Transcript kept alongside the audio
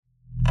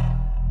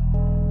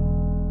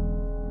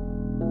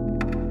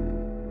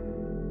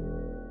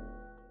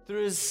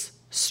there is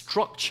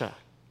structure.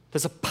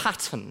 There's a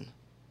pattern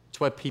to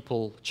where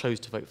people chose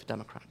to vote for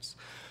Democrats.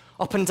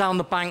 Up and down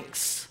the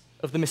banks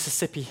of the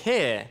Mississippi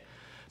here,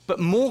 but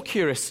more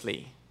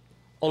curiously,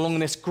 along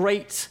this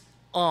great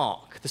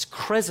arc, this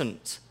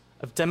crescent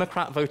of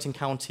Democrat voting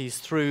counties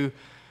through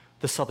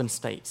the southern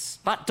states.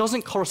 That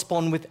doesn't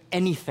correspond with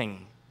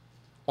anything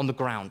on the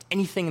ground,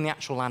 anything in the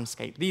actual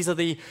landscape. These are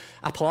the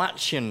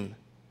Appalachian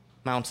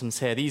Mountains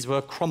here. These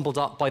were crumbled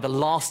up by the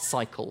last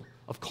cycle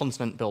of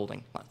continent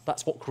building.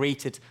 That's what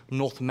created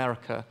North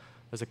America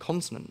as a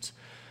continent.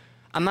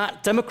 And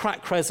that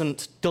Democrat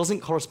crescent doesn't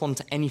correspond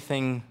to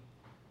anything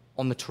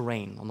on the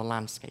terrain, on the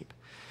landscape.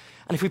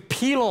 And if we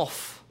peel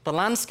off the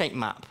landscape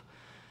map,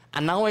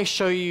 and now I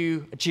show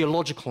you a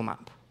geological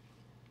map,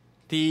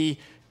 the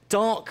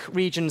dark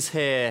regions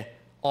here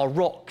are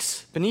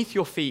rocks beneath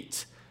your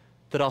feet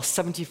that are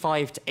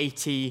 75 to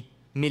 80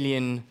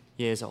 million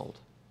years old.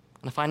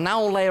 And if I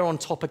now layer on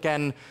top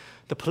again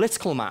the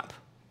political map,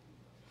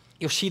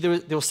 you'll see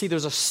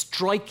there's a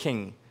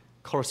striking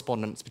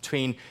correspondence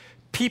between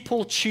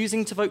people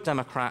choosing to vote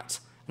Democrat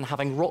and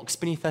having rocks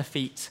beneath their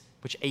feet,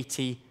 which are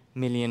 80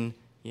 million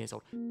years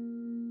old.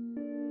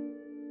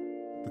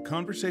 The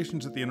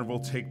conversations at the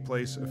interval take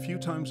place a few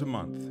times a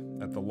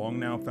month at the Long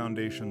Now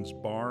Foundation's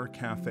bar,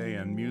 cafe,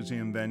 and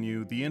museum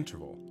venue, The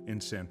Interval,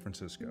 in San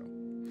Francisco.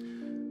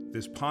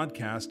 This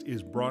podcast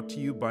is brought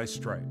to you by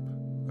Stripe,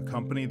 a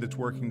company that's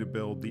working to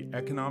build the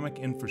economic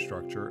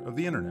infrastructure of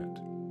the internet.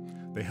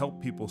 They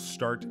help people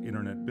start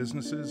internet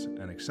businesses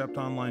and accept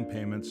online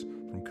payments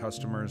from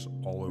customers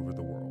all over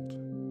the world.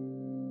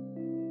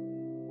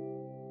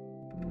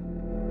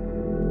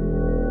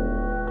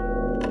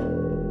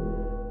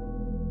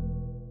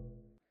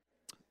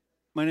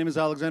 My name is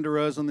Alexander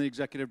Rose. I'm the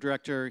executive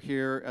director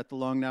here at the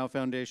Long Now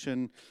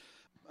Foundation.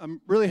 I'm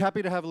really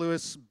happy to have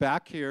Louis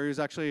back here. He's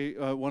actually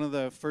one of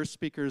the first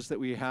speakers that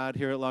we had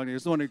here at Long Now.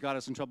 He's the one who got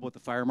us in trouble with the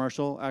fire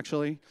marshal,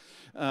 actually.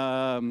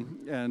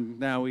 And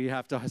now we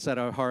have to set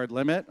a hard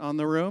limit on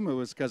the room. It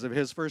was because of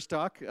his first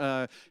talk.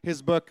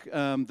 His book,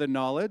 The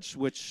Knowledge,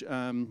 which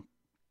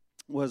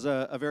was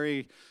a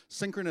very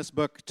synchronous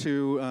book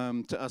to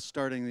us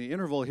starting the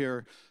interval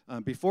here.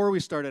 Before we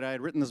started, I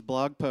had written this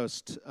blog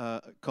post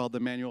called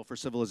The Manual for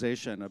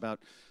Civilization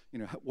about,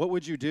 what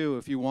would you do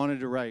if you wanted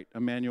to write a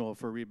manual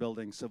for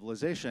rebuilding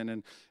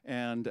civilization?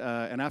 And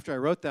after I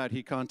wrote that,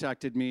 he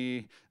contacted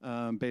me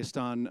based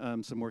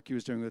on some work he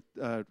was doing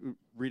with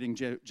reading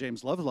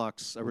James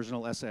Lovelock's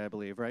original essay, I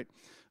believe, right?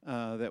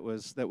 That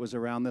was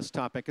around this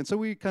topic. And so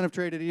we kind of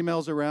traded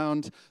emails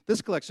around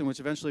this collection, which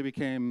eventually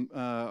became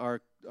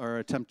our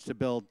attempt to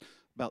build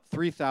about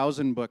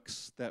 3,000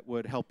 books that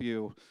would help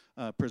you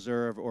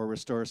preserve or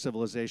restore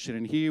civilization.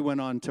 And he went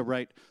on to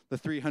write the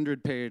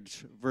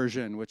 300-page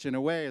version, which in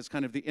a way is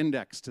kind of the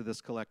index to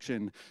this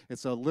collection.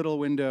 It's a little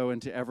window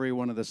into every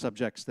one of the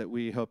subjects that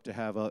we hope to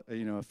have a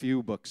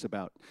few books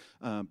about.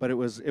 But it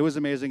was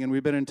amazing, and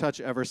we've been in touch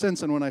ever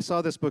since. And when I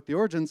saw this book, The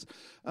Origins,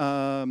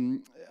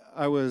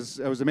 I was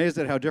amazed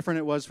at how different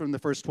it was from the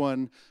first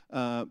one,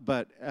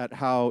 but at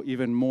how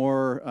even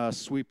more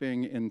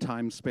sweeping in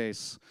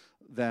time-space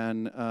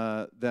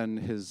than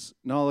his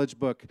knowledge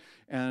book.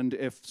 And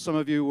if some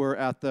of you were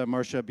at the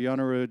Marcia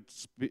Bionarud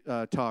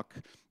talk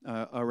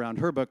around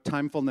her book,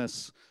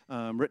 Timefulness,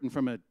 written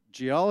from a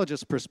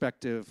geologist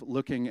perspective,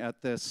 looking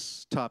at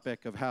this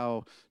topic of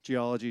how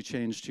geology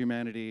changed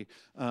humanity,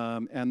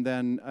 and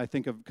then I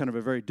think of kind of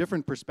a very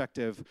different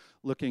perspective,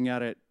 looking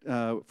at it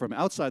from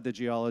outside the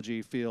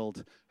geology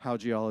field, how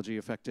geology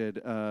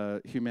affected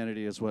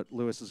humanity is what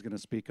Louis is going to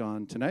speak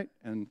on tonight,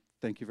 and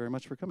thank you very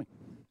much for coming.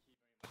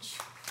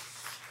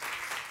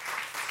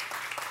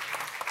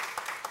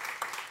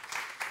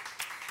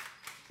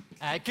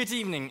 Good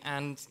evening,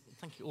 and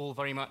thank you all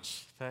very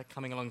much for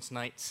coming along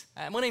tonight.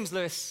 My name's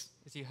Louis,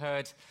 as you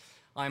heard.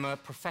 I'm a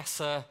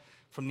professor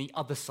from the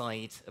other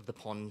side of the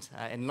pond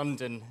in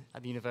London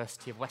at the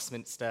University of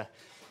Westminster.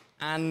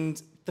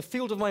 And the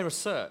field of my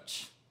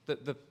research,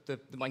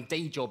 my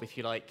day job, if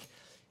you like,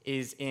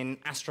 is in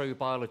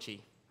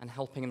astrobiology and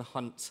helping in the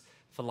hunt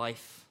for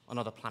life on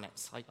other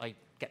planets. I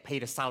get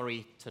paid a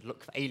salary to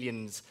look for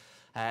aliens,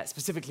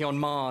 specifically on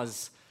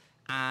Mars.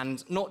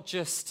 And not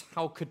just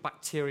how could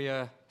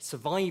bacteria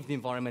survive the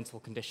environmental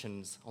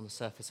conditions on the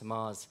surface of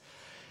Mars,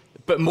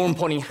 but more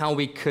importantly, how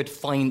we could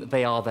find that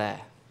they are there.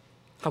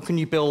 How can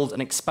you build an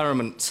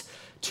experiment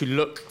to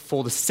look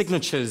for the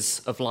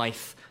signatures of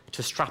life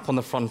to strap on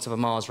the front of a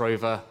Mars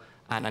rover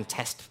and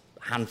test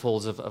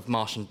handfuls of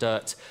Martian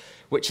dirt,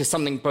 which is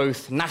something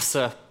both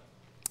NASA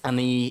and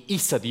the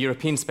ESA, the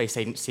European Space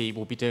Agency,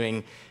 will be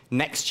doing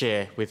next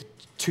year with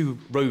two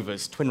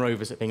rovers, twin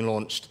rovers that are being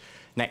launched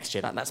next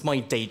year. That's my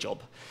day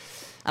job.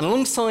 And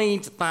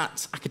alongside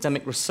that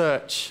academic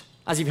research,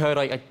 as you've heard,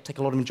 I take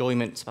a lot of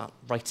enjoyment about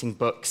writing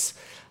books.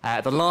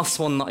 The last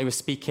one that I was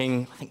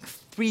speaking, I think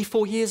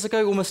 3-4 years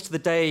ago, almost to the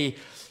day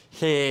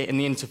here in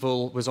the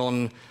interval, was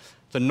on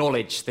the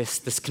knowledge,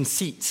 this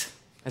conceit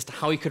as to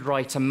how you could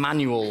write a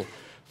manual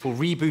for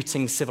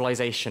rebooting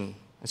civilization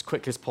as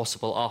quickly as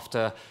possible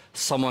after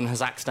someone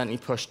has accidentally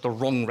pushed the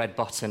wrong red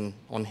button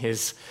on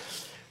his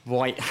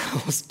White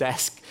House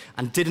desk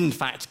and did in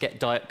fact get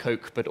Diet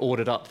Coke but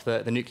ordered up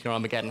the nuclear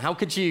Armageddon? How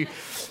could you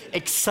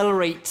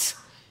accelerate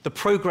the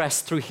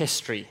progress through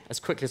history as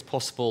quickly as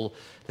possible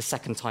the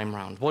second time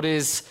round? What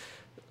is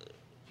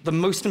the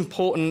most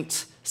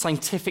important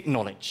scientific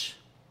knowledge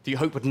that you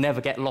hope would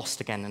never get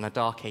lost again in the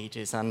dark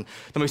ages, and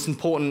the most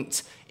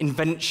important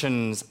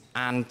inventions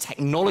and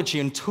technology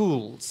and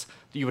tools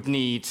that you would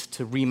need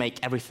to remake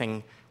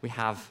everything we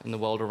have in the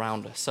world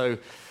around us? So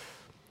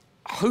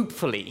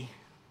hopefully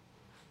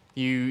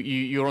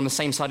you're on the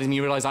same side as me.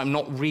 You realize I'm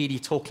not really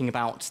talking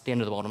about the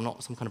end of the world. I'm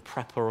not some kind of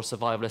prepper or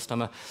survivalist.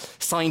 I'm a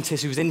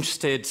scientist who's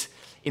interested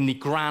in the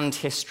grand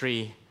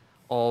history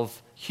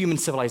of human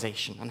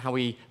civilization and how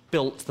we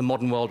built the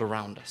modern world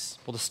around us,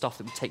 all the stuff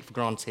that we take for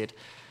granted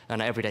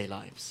in our everyday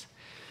lives.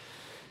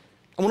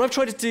 And what I've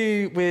tried to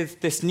do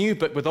with this new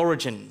book, with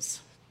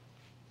Origins,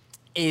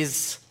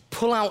 is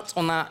pull out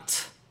on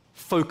that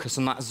focus,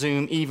 on that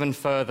zoom even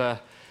further,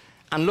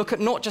 and look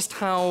at not just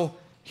how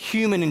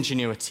human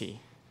ingenuity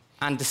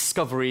and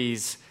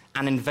discoveries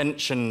and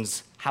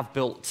inventions have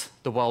built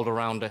the world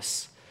around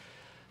us,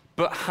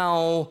 but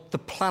how the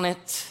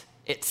planet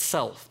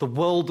itself, the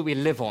world that we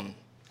live on,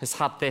 has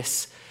had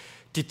this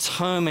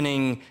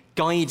determining,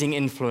 guiding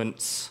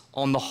influence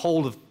on the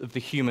whole of the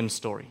human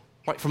story.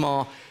 Right from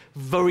our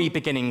very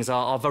beginnings,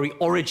 our very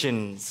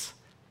origins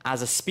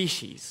as a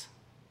species.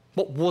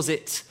 What was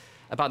it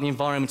about the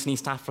environment in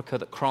East Africa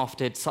that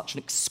crafted such an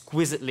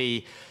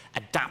exquisitely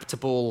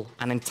adaptable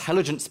and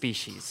intelligent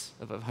species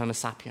of Homo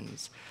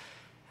sapiens?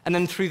 And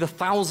then through the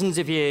thousands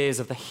of years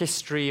of the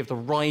history of the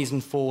rise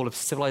and fall of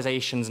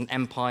civilizations and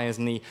empires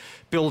and the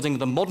building of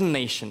the modern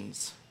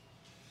nations,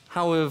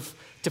 how have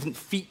different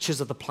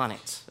features of the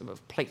planet,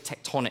 of plate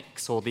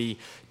tectonics, or the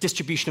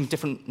distribution of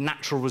different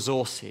natural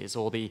resources,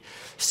 or the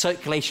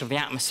circulation of the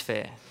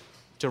atmosphere,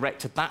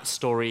 directed that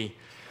story,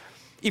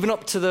 even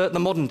up to the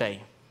modern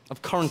day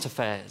of current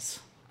affairs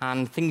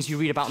and things you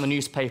read about in the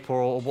newspaper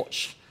or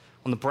watch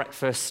on the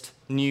breakfast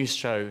news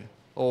show,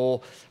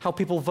 or how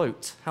people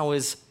vote, how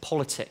is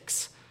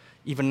politics,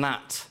 even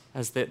that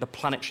has the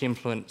planetary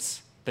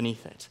influence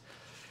beneath it.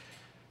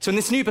 So in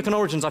this new book on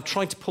Origins, I've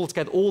tried to pull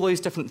together all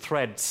those different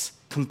threads,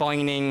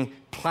 combining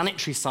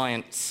planetary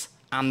science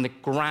and the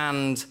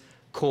grand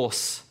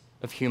course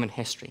of human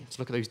history.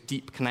 To look at those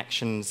deep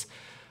connections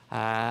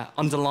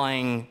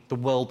underlying the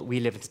world that we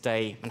live in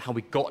today and how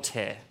we got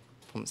here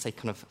from, say,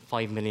 kind of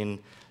 5 million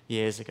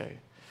years ago.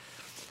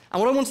 And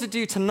what I wanted to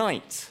do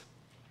tonight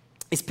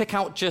is pick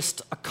out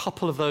just a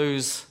couple of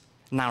those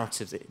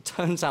narratives. It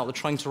turns out that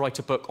trying to write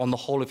a book on the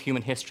whole of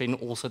human history and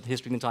also the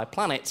history of the entire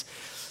planet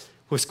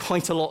was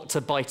quite a lot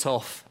to bite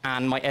off,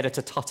 and my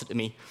editor tutted at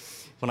me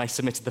when I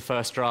submitted the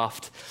first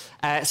draft.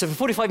 So for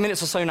 45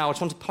 minutes or so now, I just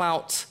want to pull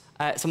out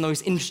some of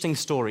those interesting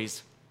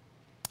stories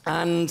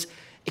and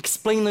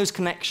explain those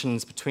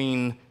connections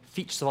between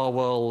features of our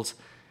world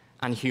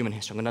and human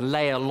history. I'm going to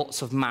layer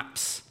lots of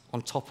maps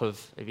on top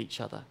of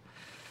each other.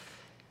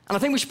 And I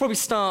think we should probably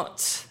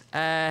start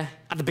at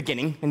the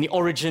beginning, in the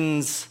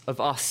origins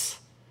of us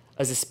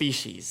as a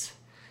species.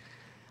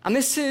 And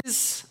this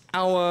is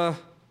our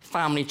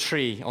family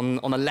tree on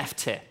the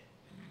left here.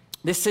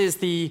 This is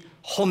the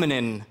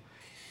hominin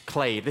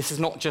clade. This is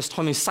not just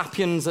Homo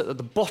sapiens at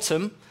the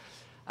bottom,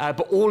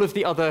 but all of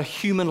the other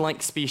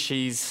human-like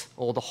species,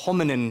 or the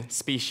hominin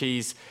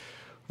species,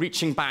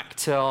 reaching back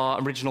to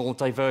our original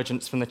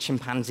divergence from the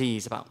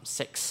chimpanzees about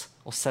 6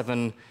 or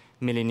 7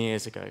 million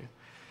years ago.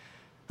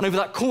 And over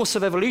that course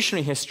of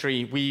evolutionary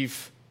history,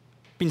 we've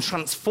been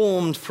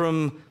transformed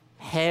from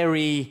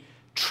hairy,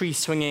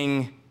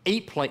 tree-swinging,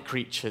 ape-like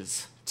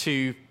creatures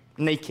to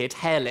naked,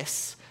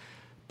 hairless,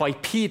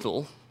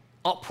 bipedal,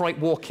 upright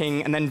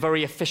walking, and then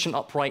very efficient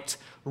upright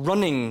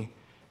running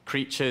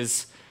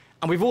creatures.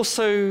 And we've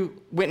also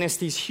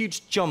witnessed these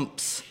huge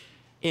jumps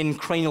in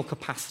cranial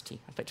capacity,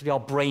 effectively our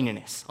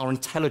braininess, our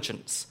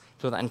intelligence,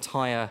 through that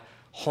entire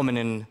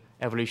hominin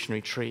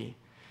evolutionary tree.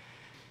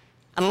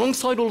 And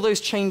alongside all those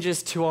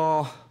changes to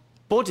our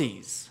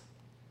bodies,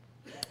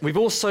 we've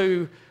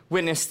also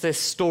witnessed this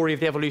story of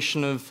the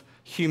evolution of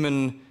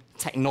human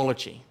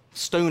technology,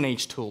 Stone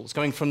Age tools,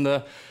 going from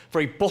the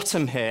very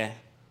bottom here.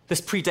 This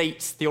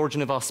predates the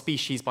origin of our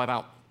species by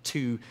about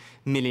 2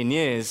 million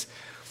years.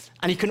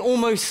 And you can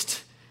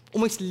almost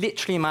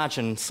literally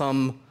imagine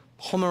some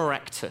Homo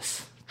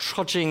erectus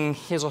trudging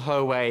his or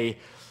her way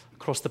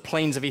across the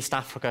plains of East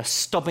Africa,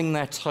 stubbing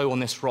their toe on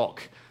this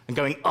rock and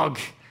going, ugh,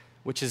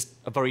 which is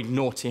a very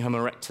naughty Homo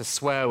erectus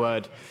swear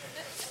word,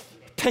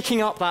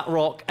 picking up that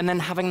rock and then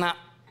having that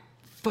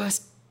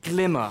first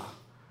glimmer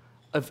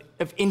of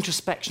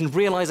introspection,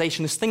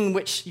 realization, this thing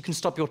which you can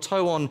stub your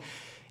toe on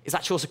is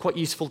actually also quite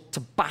useful to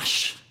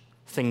bash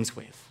things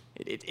with.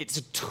 It's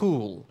a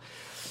tool.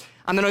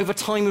 And then over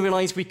time, we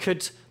realized we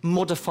could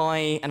modify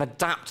and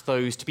adapt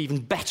those to be even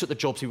better at the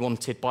jobs we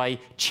wanted by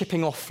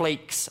chipping off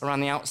flakes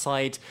around the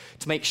outside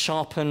to make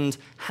sharpened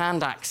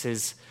hand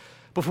axes,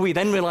 before we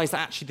then realized that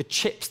actually the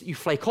chips that you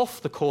flake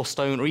off the core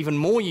stone are even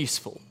more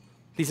useful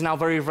These are now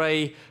very,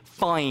 very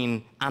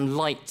fine and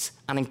light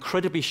and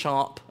incredibly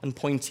sharp and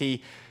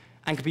pointy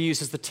and can be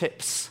used as the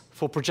tips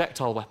for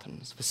projectile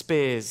weapons, for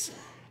spears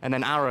and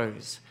then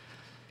arrows.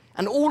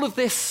 And all of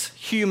this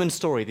human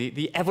story,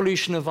 the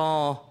evolution of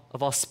our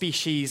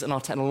species and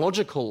our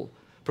technological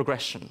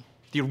progression,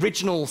 the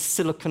original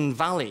Silicon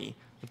Valley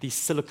of these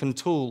silicon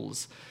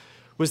tools,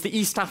 was the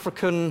East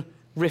African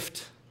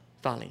Rift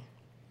Valley.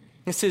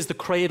 This is the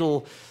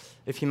cradle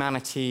of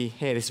humanity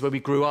here. This is where we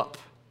grew up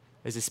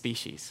as a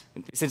species.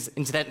 This is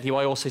incidentally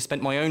why I also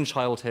spent my own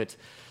childhood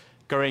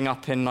growing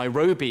up in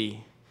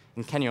Nairobi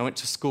in Kenya. I went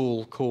to a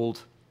school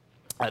called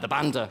the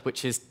Banda,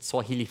 which is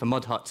Swahili for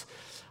mud hut.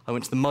 I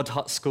went to the mud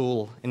hut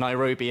school in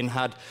Nairobi and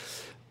had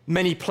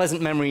many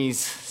pleasant memories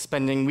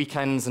spending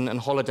weekends and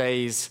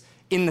holidays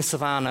in the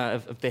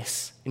savannah of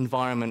this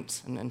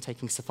environment and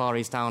taking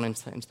safaris down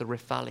into the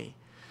Rift Valley.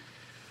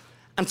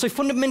 And so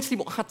fundamentally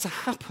what had to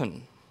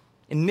happen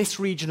in this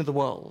region of the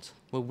world,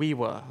 where we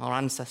were, our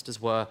ancestors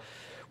were,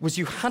 was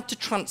you had to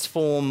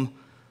transform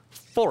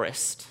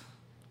forest,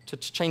 to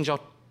change our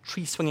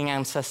tree-swinging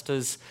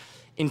ancestors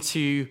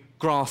into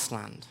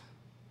grassland,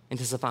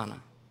 into savanna.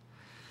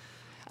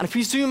 And if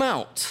we zoom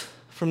out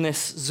from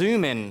this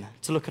zoom in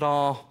to look at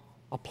our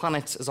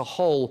planet as a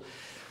whole,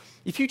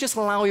 if you just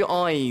allow your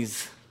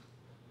eyes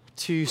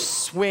to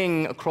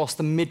swing across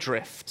the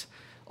midriff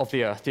of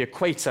the Earth, the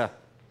equator,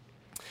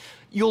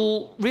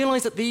 you'll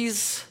realize that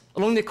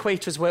along the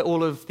equator is where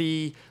all of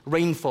the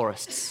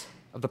rainforests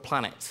of the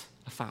planet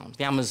are found.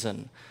 The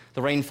Amazon,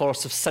 the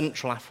rainforests of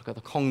Central Africa,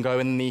 the Congo,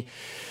 and the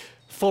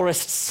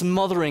forests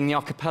smothering the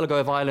archipelago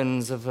of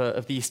islands of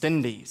the East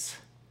Indies.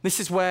 This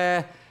is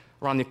where,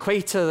 around the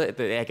equator,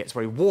 the air gets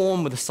very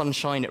warm. With the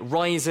sunshine, it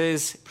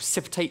rises, it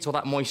precipitates all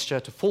that moisture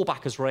to fall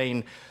back as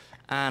rain,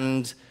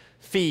 and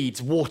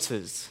feeds,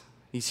 waters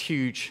these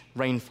huge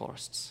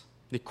rainforests.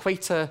 The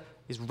equator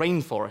is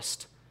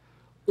rainforest,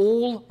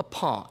 all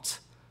apart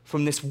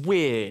from this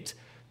weird,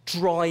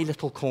 dry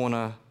little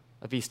corner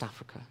of East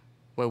Africa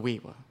where we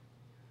were.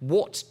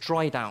 What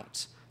dried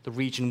out the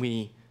region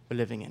we were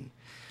living in?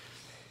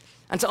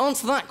 And to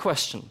answer that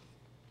question,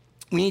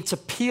 we need to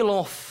peel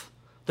off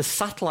the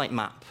satellite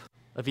map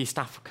of East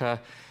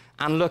Africa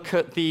and look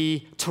at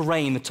the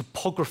terrain, the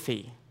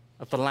topography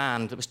of the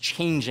land that was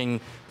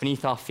changing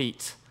beneath our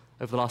feet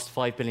over the last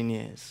 5 billion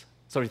years.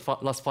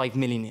 Last 5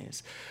 million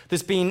years.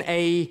 There's been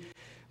a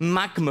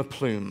magma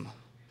plume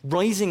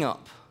rising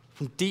up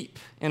from deep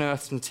in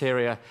Earth's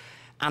interior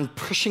and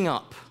pushing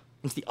up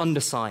into the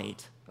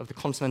underside of the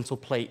continental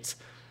plate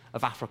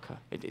of Africa.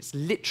 It's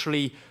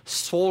literally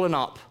swollen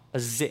up a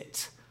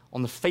zit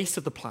on the face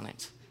of the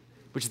planet,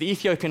 which is the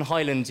Ethiopian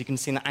highlands. You can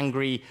see an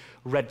angry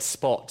red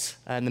spot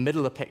in the middle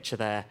of the picture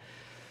there.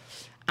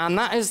 And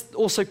that has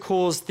also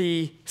caused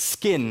the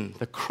skin,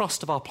 the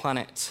crust of our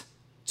planet,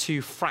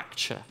 to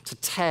fracture, to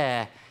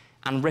tear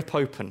and rip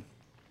open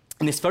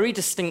in this very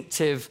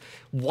distinctive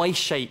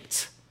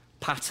Y-shaped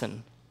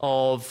pattern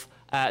of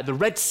the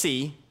Red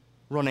Sea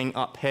running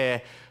up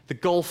here, the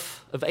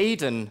Gulf of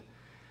Aden,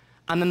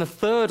 and then the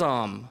third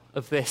arm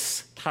of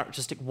this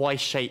characteristic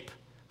Y-shape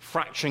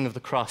fracturing of the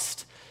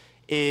crust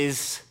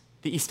is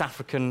the East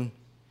African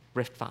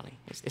Rift Valley.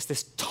 It's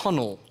this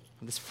tunnel,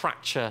 this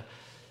fracture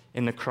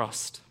in the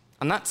crust.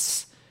 And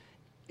that's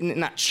in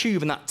that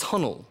tube, in that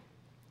tunnel,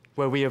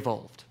 where we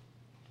evolved.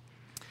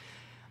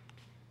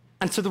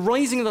 And so the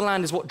rising of the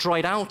land is what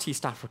dried out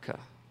East Africa,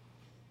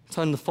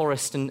 turned the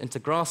forest into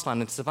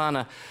grassland, into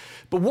savanna.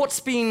 But what's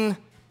been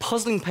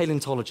puzzling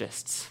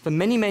paleontologists for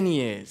many, many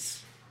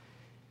years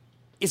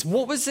is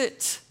what was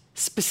it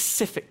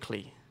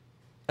specifically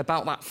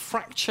about that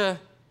fracture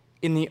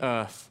in the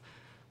earth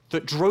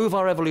that drove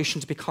our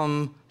evolution to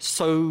become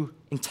so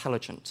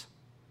intelligent?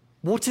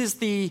 What is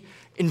the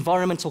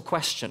environmental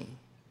question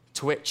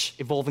to which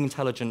evolving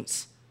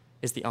intelligence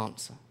is the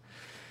answer?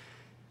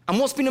 And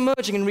what's been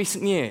emerging in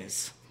recent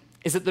years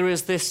is that there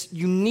is this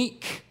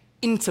unique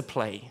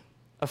interplay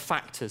of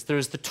factors. There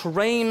is the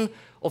terrain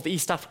of the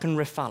East African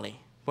Rift Valley,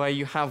 where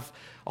you have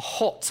a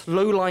hot,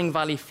 low-lying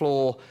valley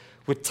floor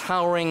with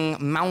towering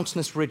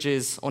mountainous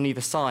ridges on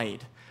either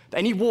side. But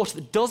any water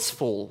that does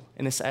fall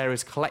in this area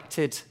is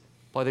collected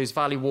by those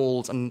valley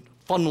walls and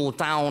funneled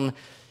down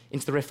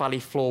into the Rift Valley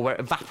floor, where it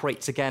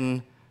evaporates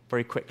again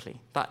very quickly.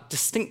 That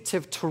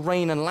distinctive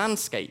terrain and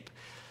landscape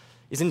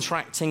is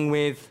interacting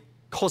with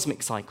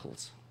cosmic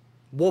cycles,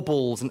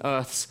 wobbles in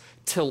Earth's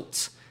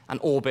tilt and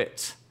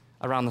orbit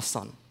around the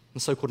sun, the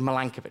so-called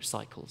Milankovitch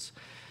cycles.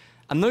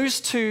 And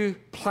those two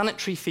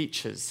planetary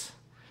features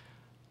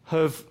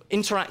have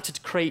interacted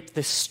to create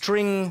this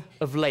string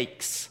of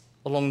lakes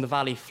along the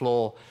valley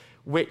floor,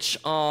 which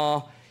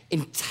are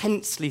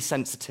intensely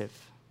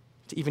sensitive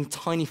to even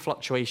tiny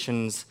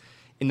fluctuations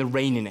in the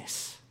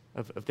raininess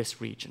of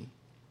this region.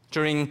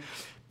 During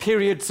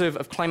periods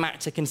of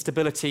climactic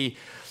instability,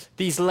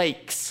 these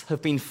lakes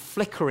have been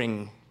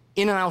flickering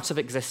in and out of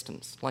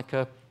existence, like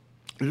a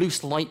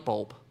loose light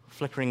bulb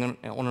flickering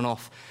on and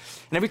off.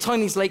 And every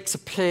time these lakes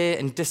appear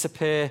and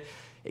disappear,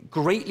 it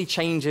greatly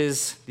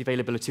changes the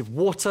availability of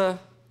water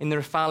in the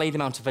Rift Valley, the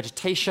amount of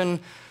vegetation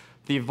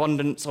the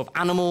abundance of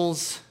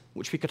animals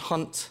which we could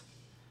hunt.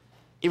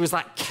 It was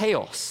that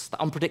chaos, that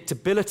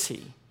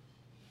unpredictability,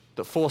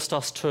 that forced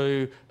us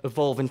to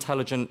evolve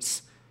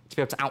intelligence to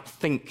be able to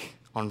outthink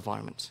our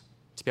environment,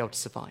 to be able to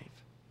survive.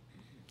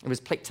 It was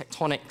plate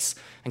tectonics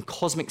and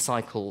cosmic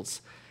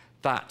cycles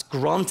that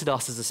granted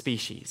us as a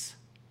species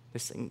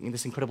this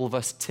incredible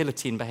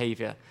versatility in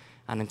behavior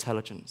and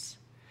intelligence.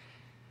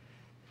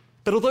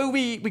 But although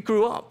we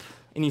grew up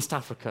in East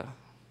Africa,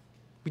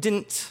 we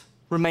didn't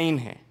remain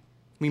here.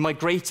 We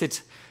migrated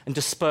and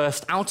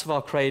dispersed out of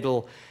our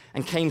cradle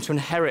and came to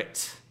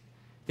inherit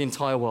the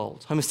entire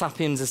world. Homo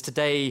sapiens is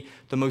today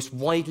the most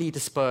widely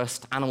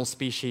dispersed animal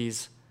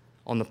species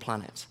on the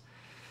planet.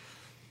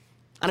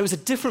 And it was a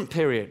different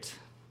period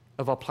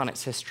of our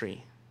planet's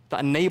history that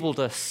enabled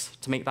us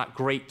to make that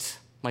great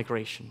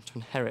migration, to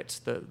inherit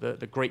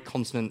the great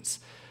continents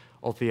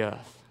of the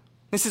Earth.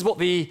 This is what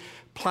the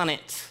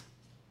planet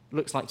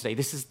looks like today.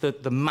 This is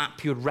the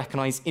map you would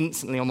recognize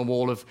instantly on the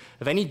wall of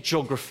any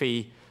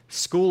geography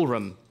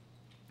schoolroom.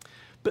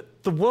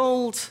 But the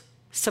world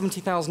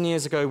 70,000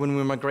 years ago, when we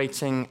were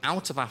migrating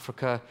out of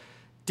Africa,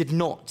 did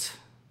not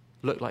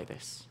look like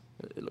this.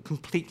 It looked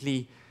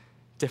completely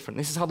different.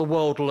 This is how the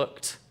world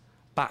looked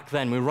back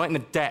then. We were right in the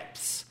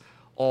depths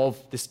of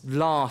this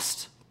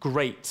last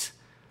great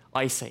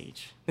ice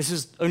age. This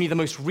is only the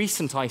most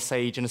recent ice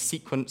age in a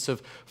sequence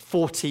of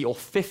 40 or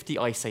 50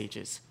 ice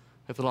ages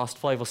over the last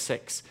 5 or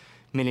 6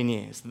 million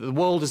years. The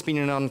world has been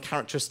in an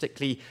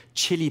uncharacteristically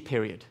chilly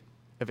period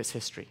of its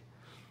history.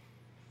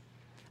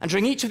 And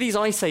during each of these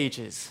ice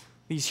ages,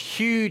 these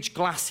huge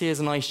glaciers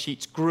and ice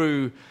sheets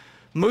grew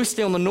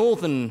mostly on the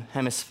northern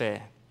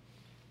hemisphere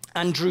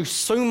and drew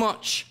so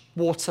much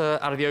water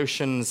out of the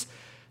oceans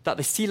that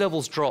the sea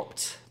levels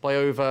dropped by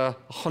over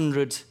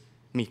 100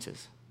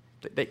 meters.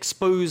 They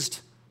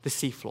exposed the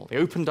seafloor. They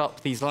opened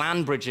up these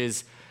land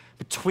bridges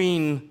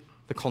between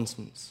the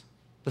continents.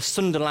 The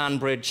Sunda land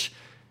bridge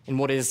in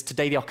what is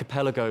today the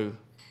archipelago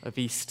of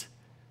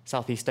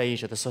Southeast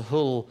Asia, the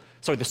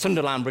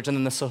Sunda land bridge, and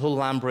then the Sahul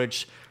land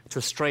bridge to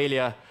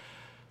Australia.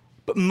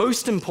 But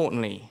most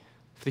importantly,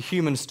 for the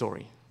human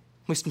story,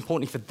 most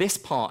importantly for this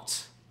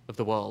part of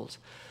the world,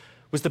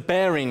 was the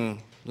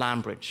Bering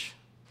land bridge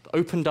that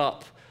opened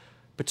up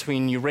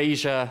between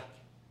Eurasia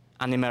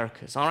and the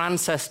Americas. Our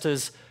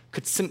ancestors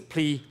could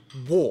simply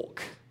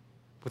walk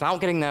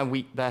without getting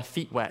their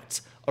feet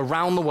wet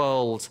around the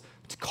world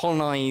to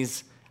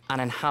colonize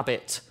and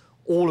inhabit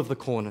all of the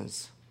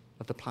corners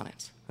of the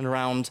planet. And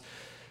around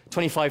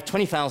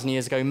 20,000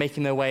 years ago,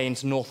 making their way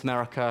into North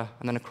America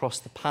and then across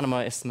the Panama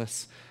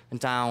Isthmus and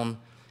down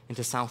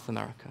into South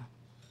America.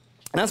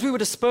 And as we were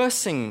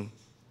dispersing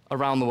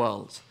around the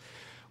world,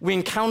 we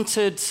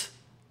encountered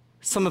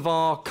some of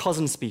our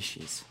cousin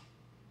species,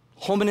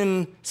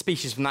 hominin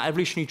species from that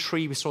evolutionary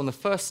tree we saw on the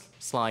first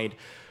slide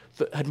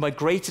that had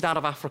migrated out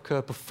of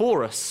Africa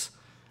before us,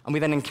 and we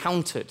then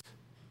encountered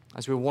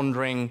as we were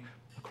wandering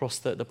across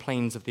the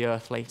plains of the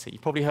Earth later.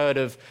 You've probably heard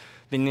of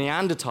the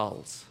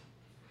Neanderthals.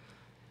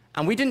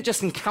 And we didn't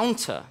just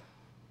encounter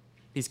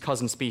these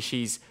cousin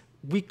species,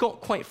 we got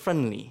quite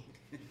friendly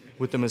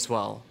with them as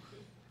well.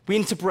 We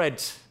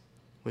interbred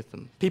with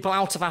them. People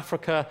out of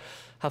Africa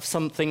have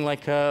something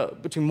like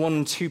between 1%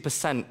 and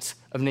 2%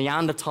 of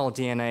Neanderthal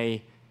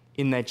DNA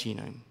in their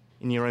genome,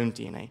 in your own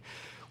DNA.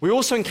 We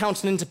also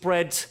encountered and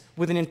interbred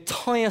with an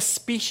entire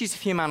species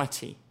of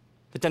humanity,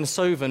 the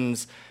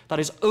Denisovans, that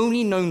is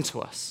only known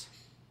to us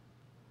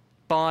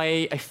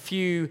by a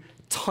few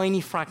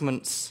tiny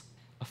fragments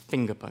of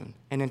finger bone.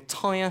 An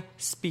entire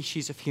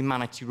species of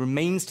humanity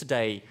remains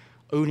today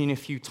only in a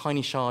few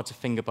tiny shards of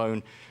finger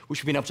bone,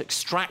 which we've been able to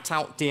extract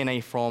out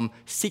DNA from,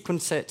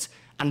 sequence it,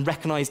 and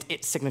recognized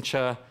its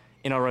signature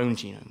in our own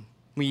genome.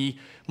 We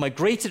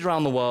migrated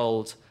around the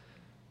world,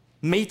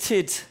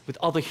 mated with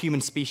other human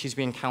species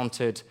we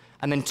encountered,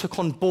 and then took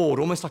on board,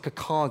 almost like a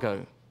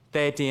cargo,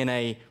 their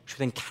DNA, which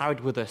we then carried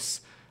with us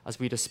as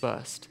we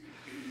dispersed.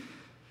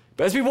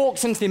 But as we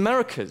walked into the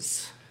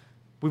Americas,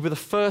 we were the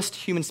first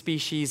human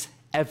species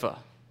ever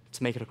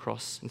to make it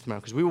across into the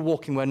Americas. We were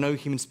walking where no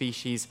human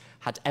species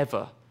had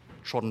ever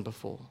trodden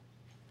before.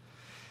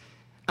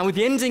 And with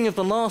the ending of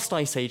the last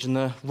ice age and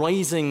the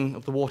rising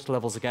of the water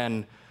levels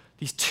again,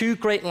 these two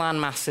great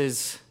land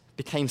masses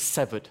became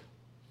severed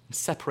and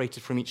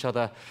separated from each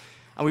other,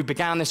 and we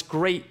began this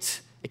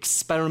great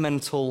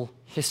experimental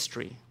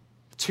history,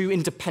 two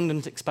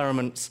independent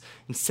experiments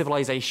in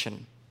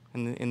civilization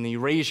in the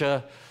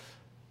Eurasia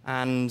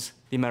and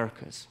the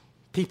Americas.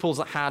 Peoples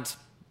that had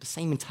the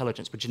same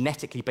intelligence, were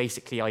genetically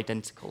basically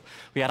identical.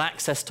 We had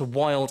access to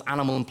wild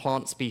animal and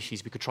plant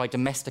species we could try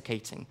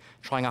domesticating,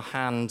 trying our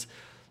hand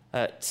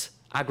at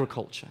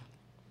agriculture.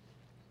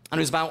 And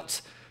it was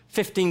about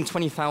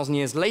 20,000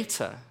 years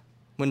later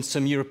when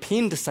some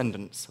European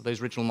descendants of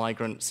those original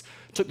migrants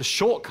took the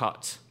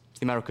shortcut to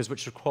the Americas,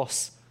 which was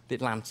across the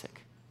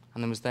Atlantic.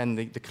 And there was then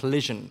the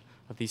collision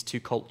of these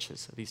two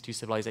cultures, of these two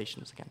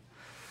civilizations again.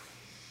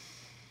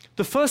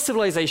 The first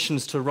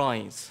civilizations to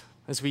rise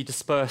as we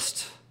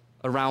dispersed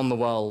around the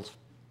world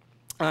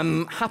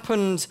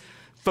happened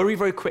very,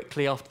 very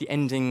quickly after the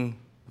ending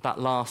that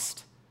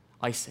last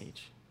ice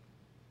age.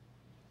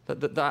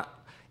 That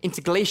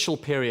interglacial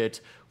period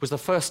was the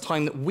first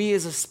time that we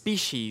as a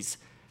species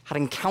had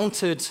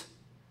encountered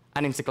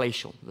an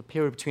interglacial, the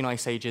period between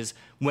ice ages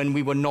when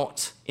we were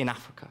not in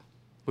Africa.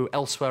 We were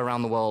elsewhere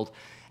around the world.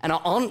 And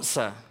our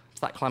answer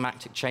to that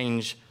climatic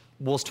change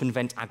was to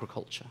invent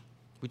agriculture.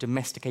 We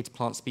domesticated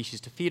plant species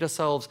to feed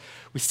ourselves.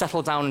 We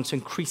settled down into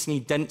increasingly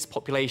dense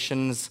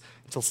populations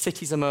until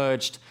cities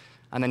emerged,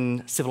 and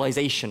then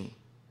civilization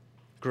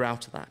grew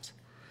out of that.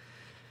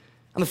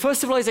 And the first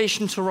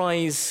civilization to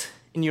rise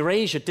in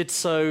Eurasia did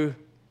so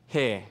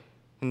here,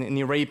 in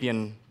the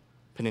Arabian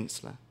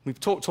Peninsula. We've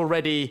talked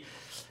already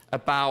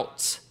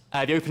about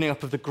the opening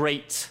up of the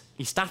great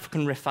East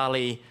African Rift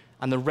Valley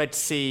and the Red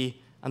Sea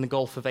and the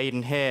Gulf of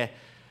Aden here.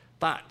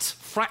 That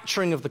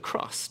fracturing of the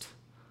crust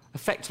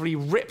effectively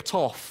ripped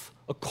off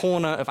a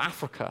corner of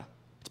Africa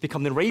to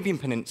become the Arabian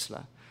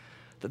Peninsula,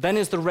 that then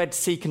as the Red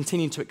Sea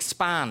continued to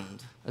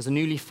expand as a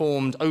newly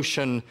formed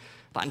ocean,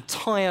 that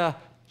entire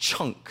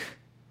chunk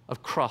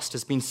of crust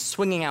has been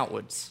swinging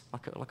outwards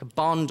like a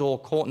barn door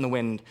caught in the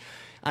wind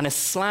and has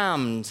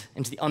slammed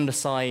into the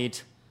underside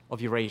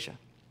of Eurasia.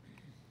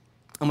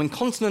 And when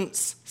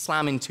continents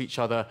slam into each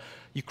other,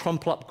 you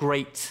crumple up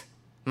great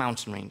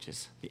mountain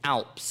ranges, the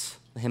Alps,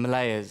 the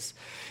Himalayas.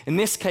 In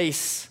this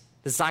case,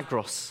 the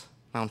Zagros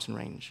mountain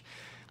range.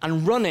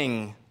 And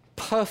running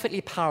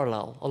perfectly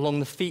parallel along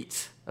the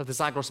feet of the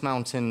Zagros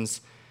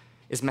Mountains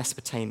is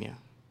Mesopotamia,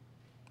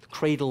 the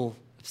cradle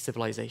of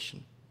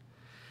civilization.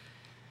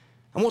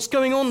 And what's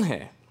going on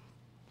here,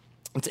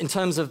 in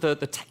terms of the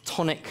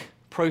tectonic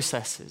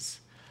processes,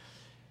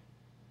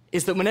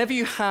 is that whenever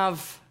you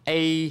have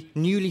a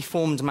newly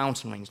formed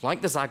mountain range,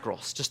 like the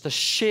Zagros, just the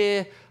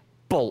sheer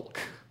bulk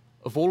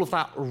of all of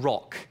that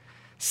rock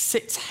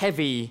sits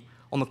heavy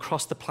on the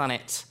crust of the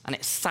planet, and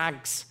it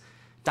sags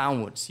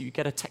downwards. You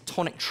get a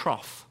tectonic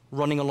trough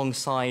running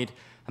alongside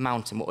a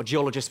mountain, what a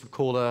geologist would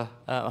call a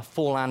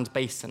foreland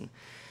basin.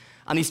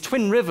 And these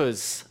twin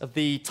rivers of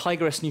the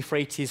Tigris and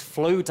Euphrates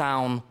flow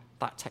down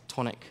that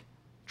tectonic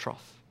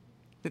trough.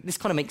 This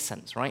kind of makes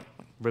sense, right?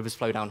 Rivers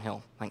flow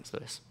downhill. Thanks,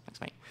 Lewis. Thanks,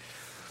 mate.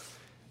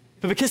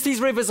 But because these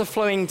rivers are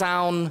flowing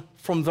down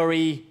from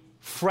very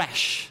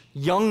fresh,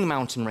 young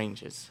mountain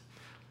ranges,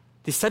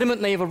 the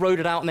sediment they've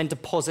eroded out and then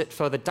deposit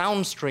further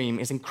downstream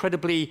is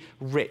incredibly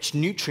rich,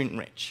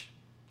 nutrient-rich.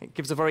 It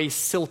gives a very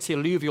silty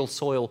alluvial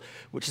soil,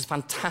 which is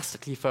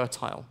fantastically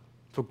fertile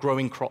for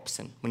growing crops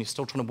in, when you're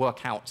still trying to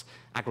work out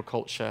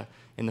agriculture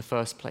in the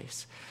first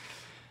place.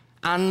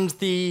 And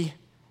the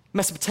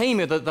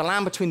Mesopotamia, the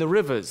land between the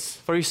rivers,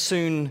 very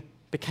soon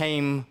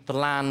became the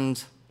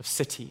land of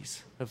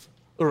cities, of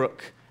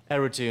Uruk,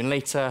 Eridu, and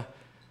later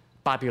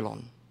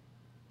Babylon.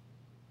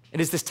 It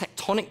is this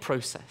tectonic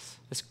process,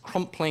 this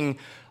crumpling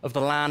of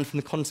the land from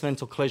the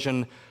continental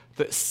collision,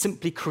 that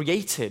simply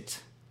created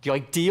the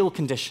ideal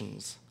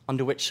conditions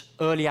under which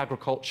early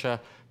agriculture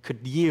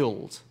could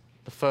yield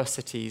the first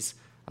cities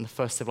and the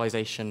first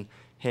civilization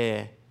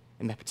here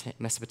in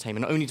Mesopotamia.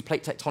 Not only did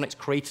plate tectonics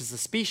create us as a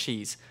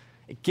species,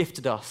 it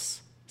gifted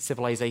us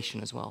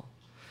civilization as well.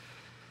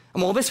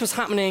 And while this was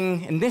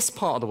happening in this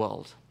part of the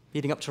world,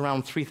 leading up to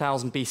around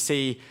 3000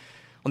 BC,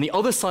 on the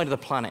other side of the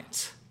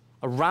planet,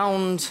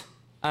 around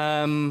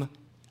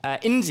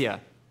India,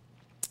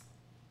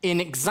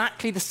 in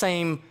exactly the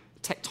same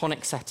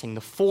tectonic setting,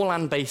 the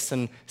foreland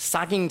basin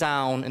sagging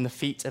down in the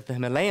feet of the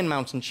Himalayan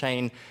mountain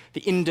chain,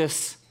 the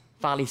Indus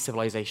Valley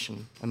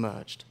civilization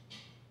emerged.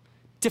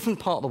 Different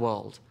part of the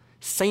world,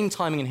 same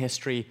timing in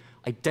history,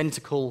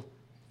 identical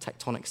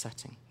tectonic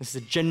setting. This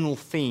is a general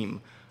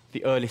theme of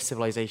the earliest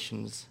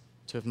civilizations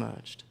to have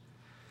merged.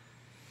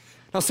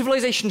 Now,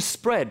 civilization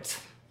spread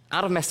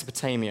out of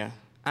Mesopotamia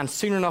and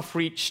soon enough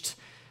reached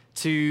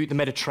to the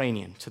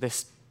Mediterranean, to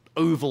this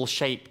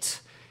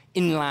oval-shaped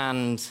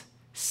inland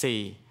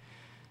sea.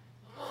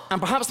 And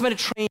perhaps the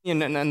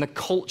Mediterranean and the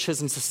cultures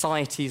and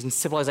societies and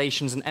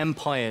civilizations and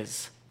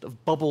empires that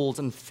have bubbled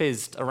and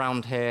fizzed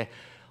around here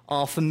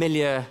are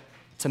familiar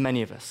to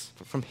many of us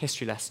from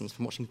history lessons,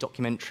 from watching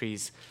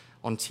documentaries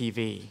on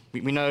TV.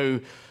 We know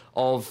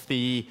of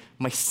the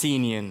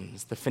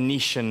Mycenaeans, the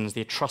Phoenicians,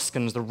 the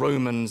Etruscans, the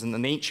Romans, and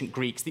the ancient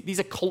Greeks. These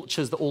are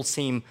cultures that all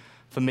seem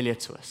familiar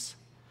to us.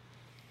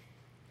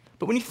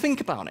 But when you think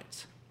about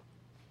it,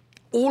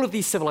 all of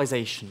these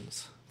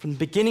civilizations, from the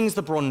beginnings of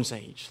the Bronze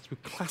Age, through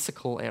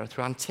classical era,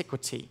 through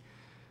antiquity,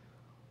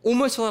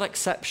 almost without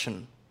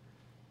exception,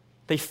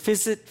 they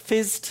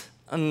fizzed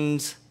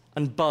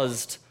and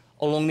buzzed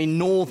along the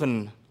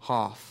northern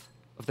half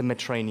of the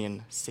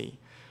Mediterranean Sea,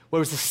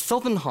 whereas the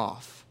southern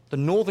half, the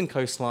northern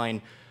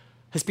coastline,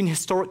 has been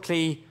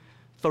historically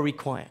very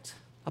quiet.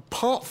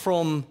 Apart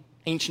from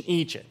ancient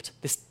Egypt,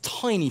 this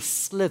tiny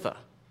sliver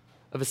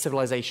of a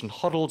civilization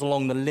huddled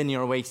along the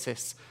linear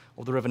oasis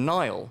of the River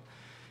Nile,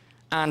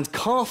 and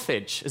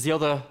Carthage is the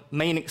other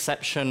main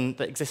exception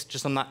that exists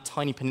just on that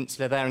tiny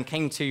peninsula there and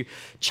came to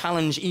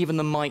challenge even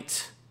the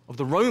might of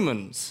the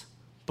Romans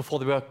before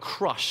they were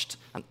crushed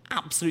and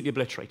absolutely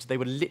obliterated. They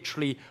were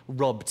literally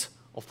rubbed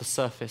off the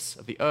surface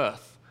of the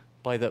earth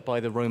by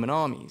the Roman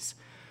armies.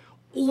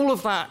 all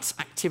of that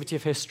activity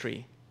of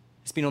history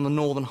has been on the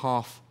northern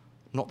half,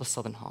 not the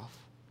southern half.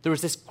 There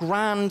is this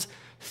grand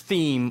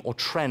theme or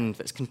trend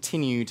that's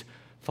continued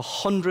for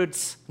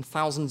hundreds and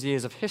thousands of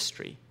years of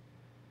history,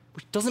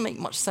 which doesn't make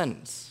much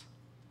sense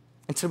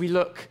until we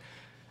look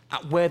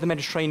at where the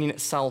Mediterranean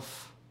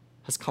itself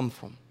has come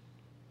from.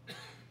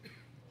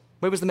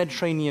 Where was the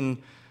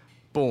Mediterranean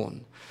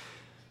born?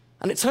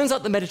 And it turns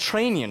out the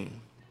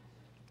Mediterranean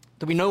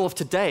that we know of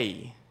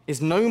today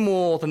is no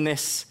more than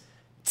this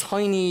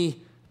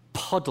tiny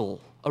puddle,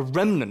 a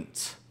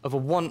remnant of a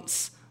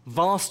once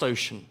vast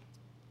ocean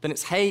that in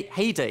its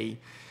heyday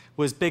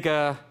was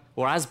bigger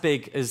or as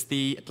big as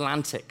the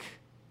Atlantic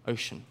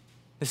Ocean.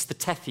 This is the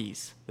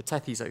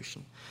Tethys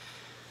Ocean.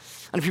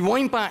 And if you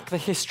wind back the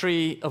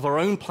history of our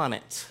own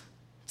planet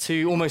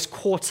to almost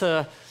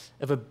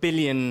 250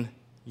 million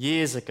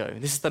years ago,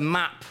 this is the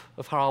map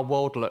of how our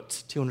world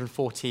looked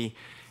 240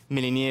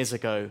 million years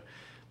ago.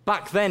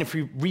 Back then, if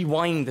we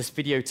rewind this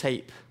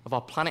videotape of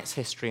our planet's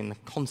history and the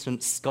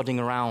continents scudding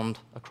around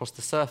across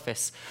the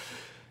surface,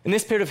 in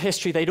this period of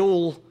history, they'd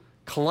all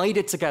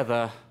collided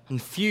together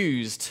and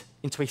fused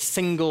into a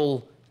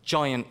single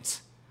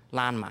giant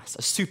landmass,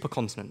 a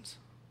supercontinent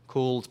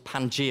called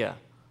Pangaea,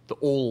 the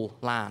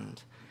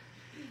all-land.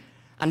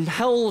 And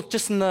held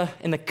just in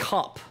the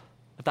cup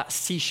of that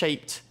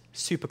C-shaped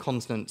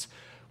supercontinent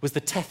was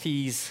the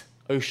Tethys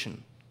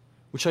Ocean,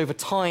 which over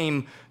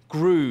time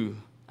grew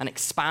and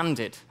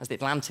expanded, as the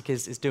Atlantic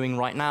is doing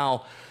right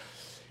now,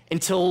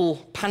 until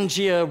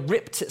Pangaea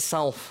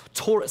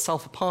tore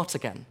itself apart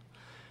again.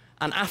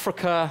 And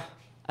Africa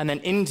and then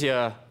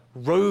India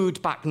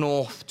rode back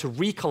north to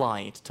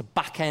recollide, to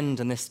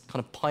back-end and this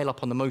kind of pile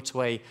up on the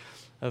motorway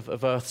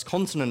of Earth's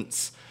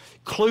continents,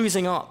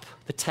 closing up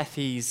the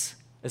Tethys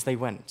as they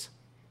went,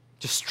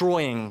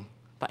 destroying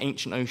that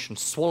ancient ocean,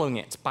 swallowing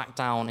it back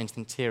down into the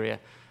interior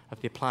of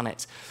the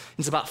planet.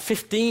 It's about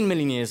 15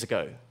 million years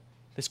ago.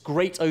 This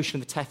great ocean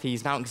of the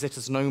Tethys now exists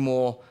as no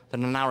more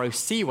than a narrow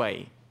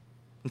seaway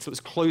until it was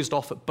closed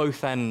off at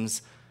both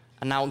ends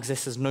and now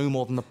exists as no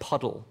more than the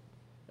puddle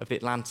of the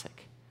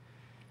Atlantic.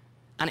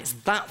 And it's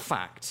that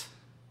fact,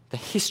 the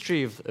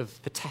history of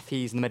the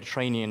Tethys and the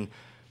Mediterranean,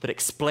 that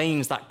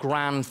explains that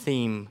grand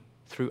theme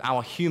through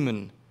our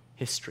human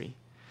history.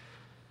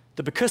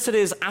 That because it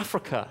is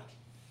Africa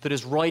that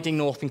is riding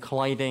north and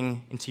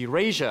colliding into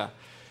Eurasia,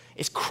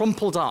 it's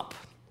crumpled up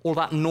all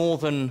that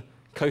northern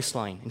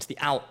coastline into the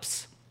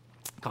Alps,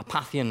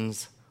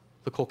 Carpathians,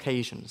 the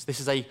Caucasians. This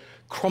is a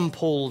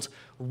crumpled,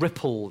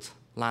 rippled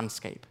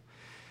landscape.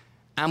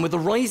 And with the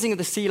rising of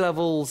the sea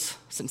levels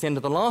since the end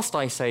of the last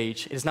ice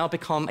age, it has now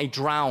become a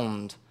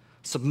drowned,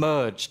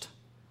 submerged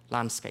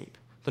landscape.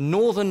 The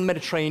northern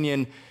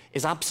Mediterranean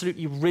is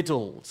absolutely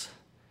riddled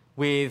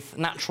with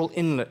natural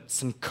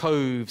inlets and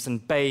coves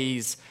and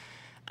bays,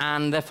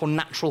 and therefore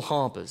natural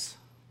harbors.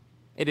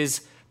 It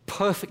is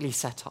perfectly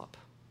set up,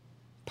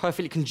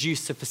 perfectly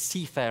conducive for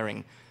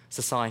seafaring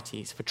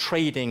societies, for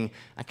trading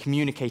and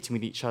communicating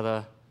with each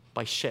other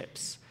by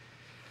ships.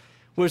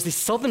 Whereas the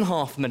southern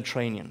half of the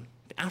Mediterranean,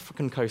 the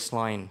African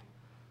coastline,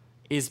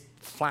 is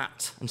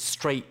flat and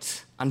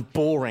straight and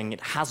boring.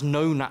 It has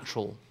no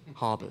natural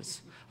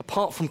harbors.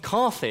 Apart from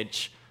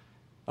Carthage,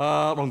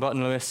 wrong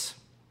button, Lewis.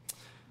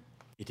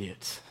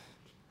 Idiot.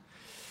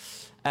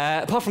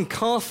 Apart from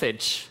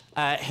Carthage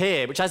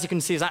here, which as you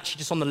can see is actually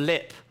just on the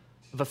lip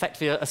of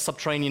effectively a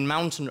submarine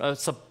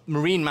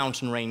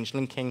mountain range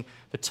linking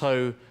the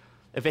toe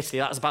of Italy.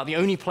 That's about the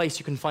only place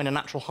you can find a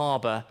natural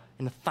harbor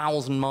in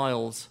 1,000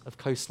 miles of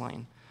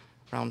coastline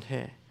around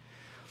here.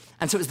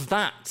 And so it's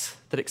that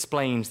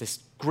explains this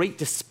great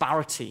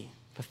disparity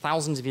for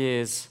thousands of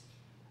years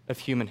of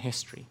human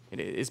history. It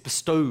is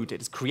bestowed, it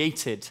is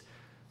created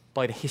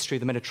by the history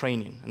of the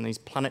Mediterranean and these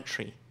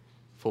planetary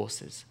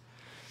forces.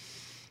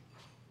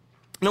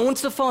 And I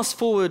wanted to fast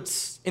forward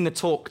in the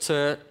talk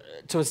to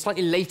a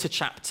slightly later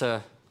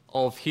chapter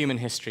of human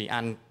history,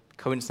 and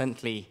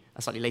coincidentally,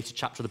 a slightly later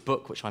chapter of the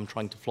book, which I'm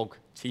trying to flog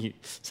to you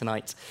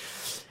tonight,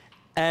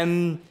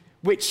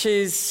 which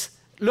is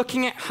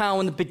looking at how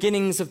in the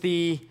beginnings of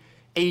the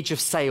age of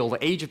sail,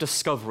 the age of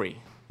discovery,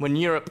 when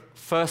Europe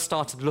first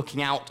started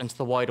looking out into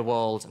the wider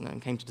world and then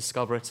came to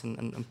discover it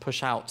and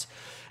push out,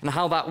 and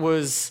how that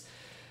was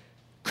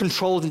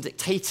controlled and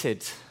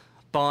dictated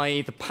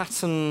by the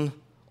pattern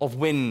of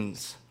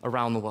winds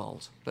around the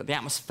world, the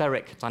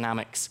atmospheric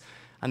dynamics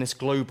and this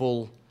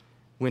global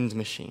wind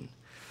machine.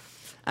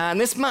 And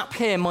this map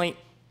here might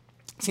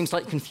seem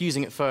slightly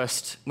confusing at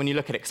first when you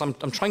look at it, because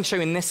I'm trying to show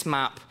in this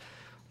map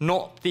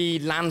not the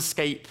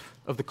landscape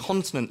of the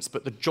continents,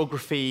 but the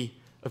geography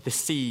of the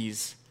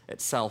seas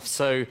itself.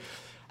 So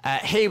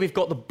here we've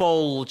got the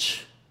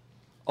bulge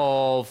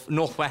of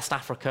northwest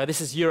Africa.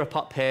 This is Europe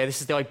up here.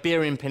 This is the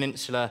Iberian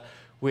Peninsula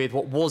with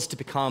what was to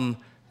become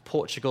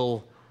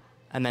Portugal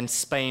and then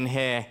Spain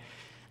here.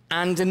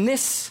 And in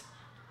this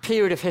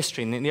period of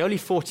history, in the early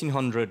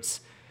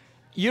 1400s,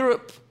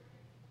 Europe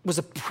was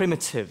a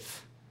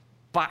primitive,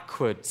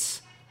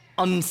 backwards,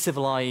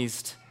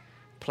 uncivilized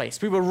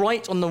place. We were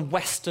right on the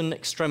western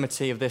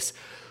extremity of this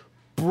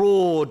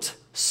broad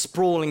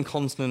sprawling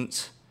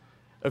continent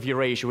of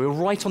Eurasia. We were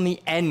right on the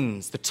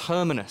ends, the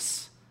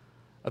terminus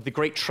of the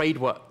great trade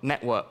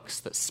networks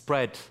that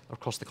spread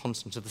across the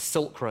continent, of the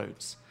Silk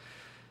Roads,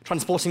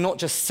 transporting not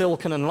just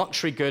silken and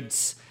luxury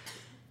goods,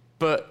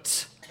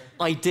 but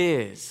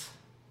ideas,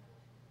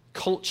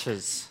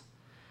 cultures,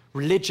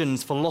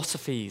 religions,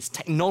 philosophies,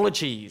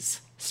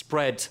 technologies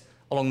spread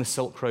along the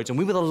Silk Roads, and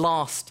we were the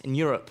last in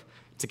Europe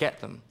to get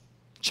them.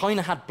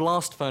 China had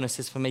blast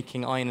furnaces for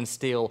making iron and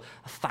steel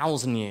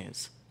 1,000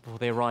 years before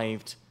they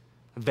arrived,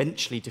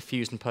 eventually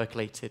diffused and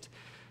percolated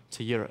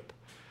to Europe.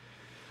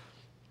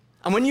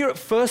 And when Europe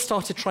first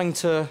started trying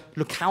to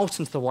look out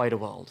into the wider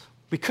world,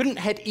 we couldn't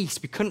head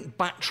east, we couldn't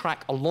backtrack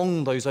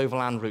along those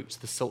overland routes,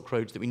 the Silk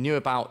Roads that we knew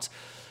about,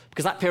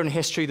 because that period in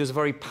history there was a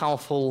very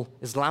powerful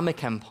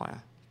Islamic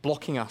empire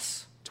blocking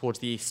us towards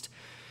the east.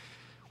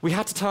 We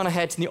had to turn our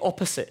heads in the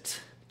opposite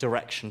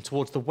direction,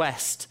 towards the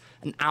west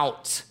and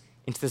out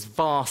into this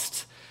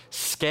vast,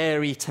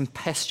 scary,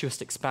 tempestuous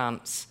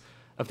expanse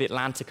of the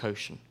Atlantic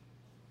Ocean.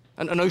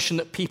 An ocean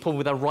that people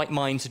with their right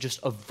minds had just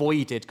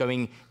avoided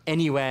going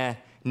anywhere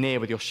near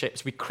with your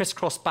ships. We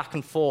crisscrossed back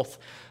and forth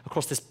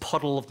across this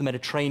puddle of the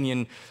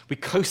Mediterranean. We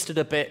coasted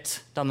a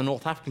bit down the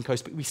North African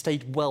coast, but we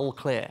stayed well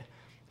clear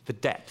of the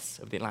depths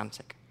of the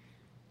Atlantic.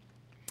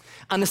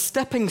 And the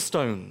stepping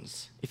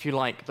stones, if you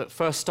like, that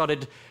first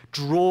started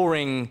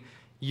drawing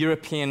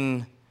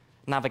European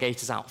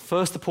navigators out.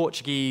 First the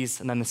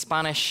Portuguese, and then the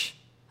Spanish,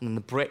 and then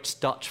the Brits,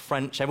 Dutch,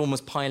 French. Everyone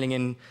was piling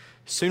in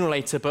sooner or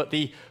later, but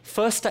the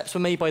first steps were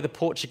made by the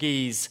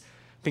Portuguese,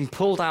 being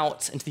pulled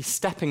out into these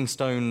stepping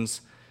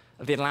stones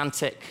of the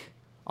Atlantic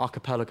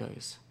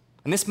archipelagos.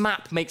 And this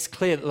map makes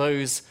clear that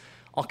those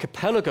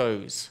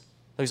archipelagos,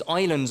 those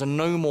islands, are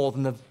no more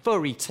than the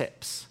very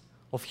tips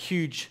of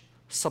huge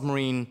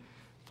submarine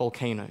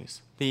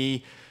volcanoes.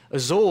 The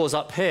Azores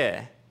up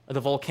here are the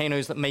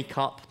volcanoes that make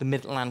up the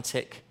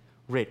mid-Atlantic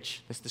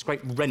ridge, this great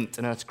rent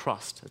in Earth's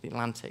crust as the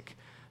Atlantic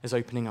is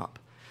opening up.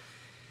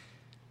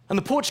 And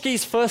the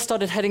Portuguese first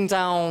started heading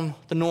down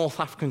the North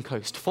African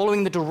coast,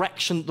 following the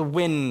direction that the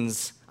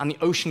winds and the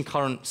ocean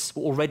currents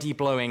were already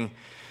blowing.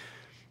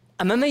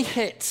 And then they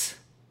hit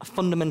a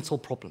fundamental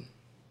problem.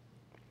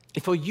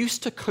 If you're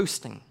used to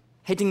coasting,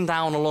 heading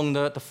down along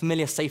the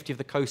familiar safety of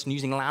the coast and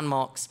using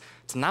landmarks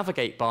to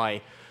navigate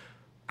by,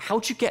 how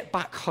do you get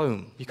back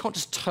home? You can't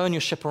just turn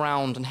your ship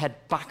around and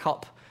head back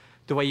up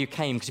the way you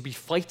came, because you'd be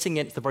fighting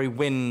against the very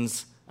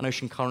winds and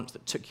ocean currents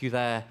that took you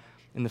there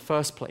in the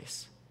first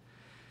place.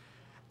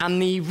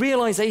 And the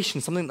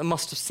realization, something that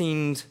must have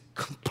seemed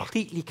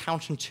completely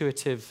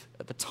counterintuitive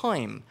at the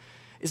time,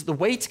 is that the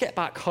way to get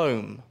back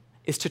home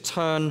is to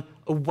turn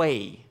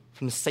away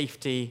from the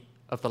safety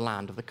of the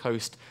land, of the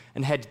coast,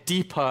 and head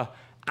deeper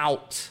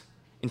out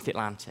into the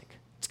Atlantic,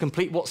 to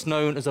complete what's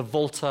known as a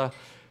volta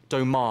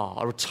do mar,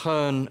 a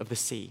return of the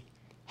sea.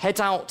 Head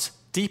out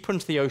deeper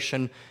into the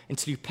ocean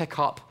until you pick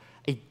up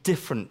a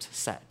different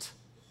set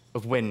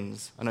of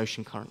winds and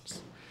ocean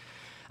currents.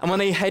 And when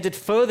they headed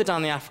further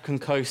down the African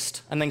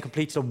coast and then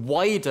completed a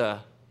wider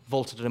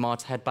volta do mar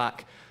to head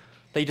back,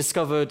 they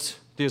discovered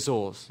the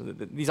Azores.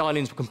 These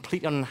islands were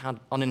completely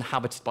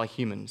uninhabited by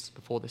humans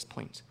before this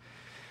point.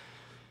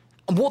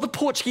 And what the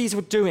Portuguese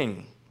were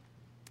doing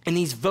in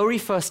these very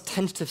first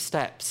tentative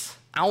steps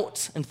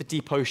out into the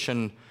deep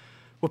ocean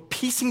were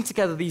piecing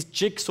together these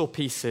jigsaw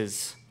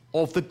pieces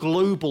of the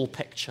global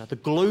picture, the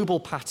global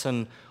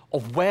pattern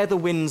of where the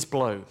winds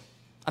blow,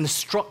 and the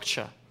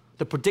structure,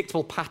 the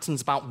predictable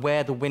patterns about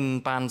where the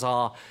wind bands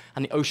are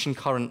and the ocean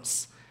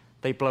currents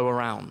they blow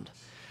around.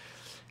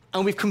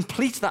 And we've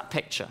completed that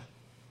picture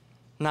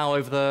now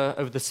over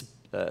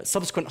the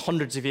subsequent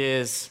hundreds of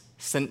years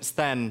since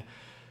then,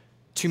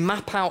 to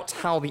map out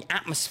how the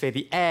atmosphere,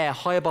 the air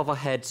high above our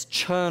heads,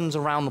 churns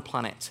around the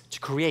planet to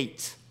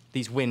create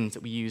these winds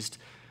that we used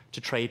to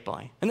trade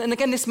by. And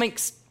again, this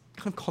makes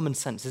kind of common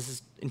sense. This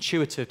is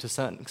intuitive to a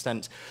certain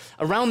extent.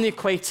 Around the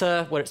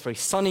equator, where it's very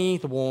sunny,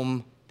 the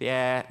warm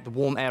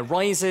air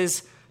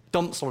rises,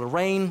 dumps a lot of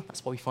rain.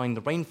 That's why we find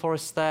the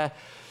rainforests there.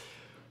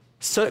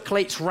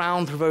 Circulates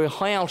round to a very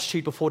high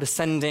altitude before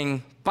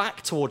descending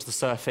back towards the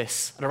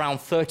surface at around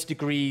 30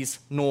 degrees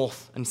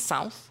north and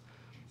south.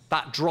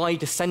 That dry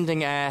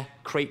descending air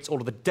creates all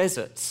of the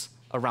deserts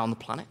around the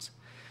planet.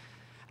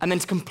 And then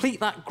to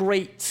complete that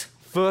great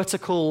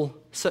vertical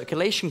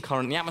circulation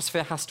current, the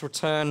atmosphere has to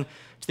return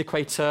to the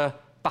equator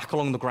back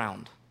along the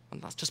ground.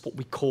 And that's just what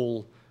we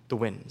call the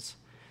winds.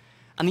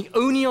 And the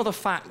only other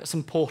fact that's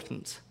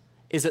important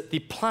is that the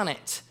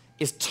planet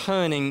is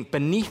turning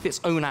beneath its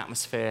own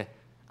atmosphere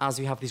as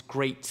we have these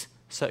great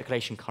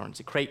circulation currents.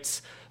 It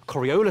creates a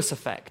Coriolis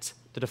effect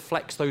that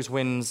deflects those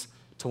winds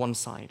to one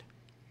side.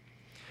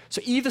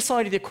 So either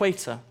side of the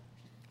equator,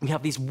 we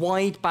have these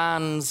wide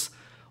bands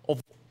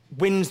of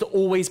winds that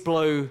always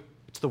blow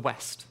to the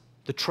west,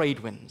 the trade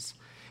winds.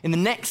 In the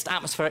next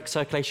atmospheric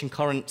circulation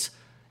current,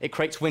 it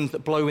creates winds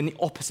that blow in the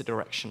opposite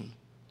direction,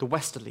 the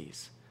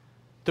westerlies.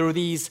 There are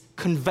these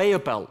conveyor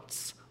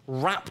belts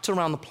wrapped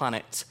around the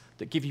planet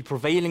that give you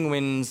prevailing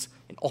winds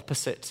in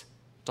opposite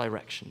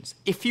directions.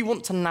 If you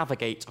want to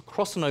navigate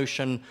across an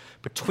ocean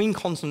between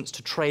continents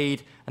to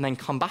trade and then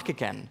come back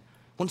again,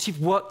 once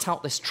you've worked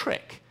out this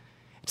trick,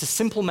 it's a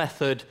simple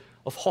method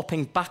of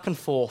hopping back and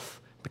forth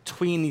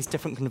between these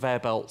different conveyor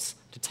belts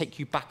to take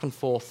you back and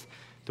forth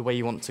the way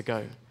you want to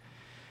go.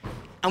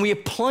 And we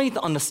applied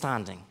that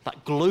understanding,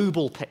 that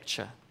global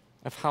picture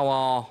of how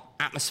our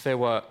atmosphere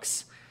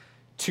works,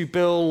 to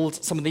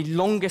build some of the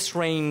longest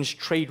range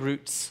trade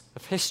routes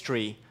of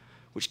history,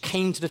 which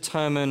came to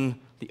determine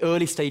the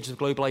early stages of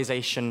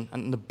globalization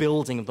and the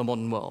building of the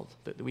modern world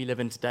that we live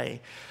in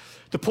today.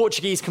 The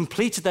Portuguese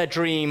completed their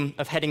dream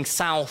of heading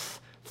south,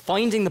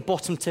 finding the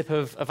bottom tip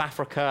of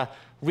Africa,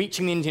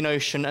 reaching the Indian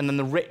Ocean, and then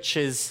the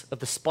riches of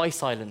the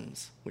Spice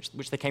Islands,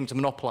 which they came to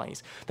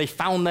monopolize. They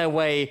found their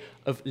way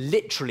of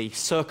literally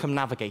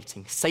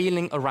circumnavigating,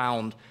 sailing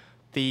around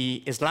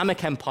the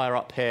Islamic Empire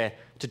up here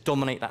to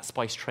dominate that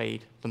spice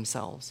trade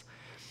themselves.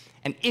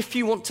 And if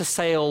you want to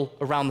sail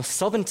around the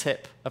southern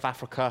tip of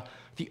Africa,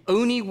 the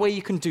only way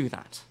you can do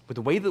that, with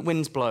the way that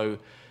winds blow,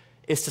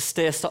 is to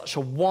steer such a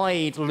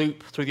wide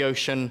loop through the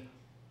ocean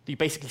that you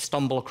basically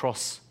stumble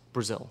across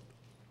Brazil.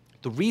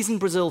 The reason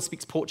Brazil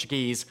speaks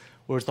Portuguese,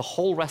 whereas the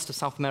whole rest of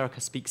South America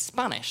speaks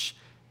Spanish,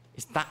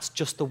 is that's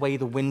just the way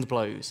the wind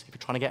blows if you're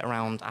trying to get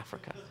around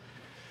Africa.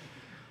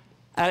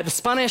 The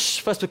Spanish,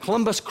 first with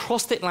Columbus,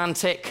 crossed the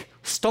Atlantic,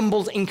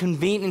 stumbled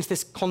inconveniently into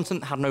this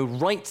continent, had no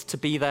right to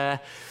be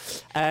there.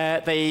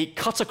 They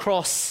cut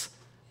across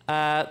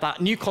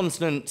that new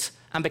continent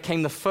and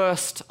became the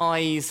first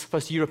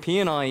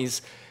European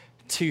eyes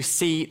to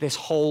see this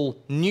whole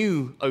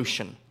new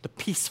ocean, the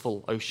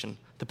peaceful ocean,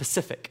 the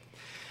Pacific.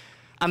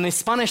 And the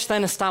Spanish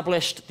then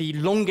established the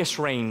longest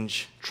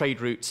range trade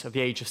route of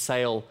the Age of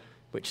Sail,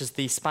 which is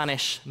the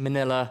Spanish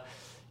Manila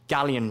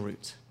galleon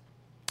route.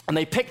 And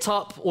they picked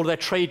up all of their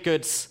trade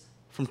goods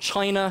from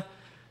China,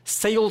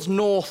 sailed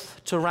north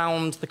to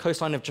around the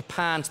coastline of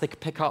Japan so they could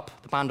pick up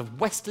the band of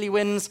westerly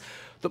winds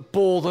that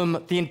bore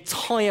them the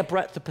entire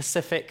breadth of the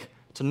Pacific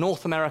to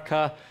North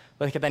America,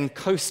 where they could then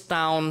coast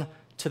down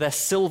to their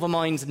silver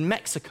mines in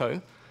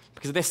Mexico,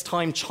 because at this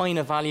time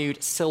China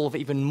valued silver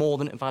even more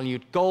than it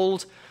valued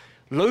gold,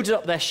 loaded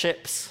up their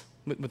ships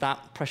with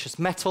that precious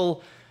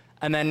metal,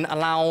 and then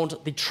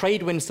allowed the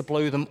trade winds to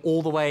blow them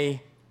all the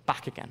way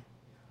back again.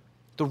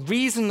 The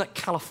reason that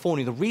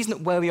California, the reason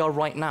that where we are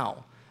right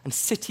now, and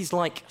cities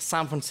like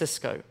San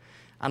Francisco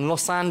and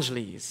Los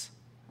Angeles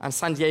and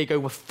San Diego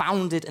were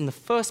founded in the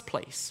first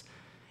place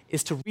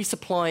is to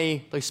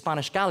resupply those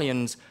Spanish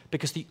galleons,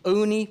 because the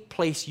only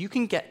place you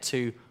can get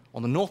to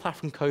on the North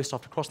African coast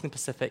after crossing the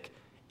Pacific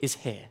is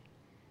here.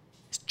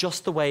 It's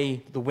just the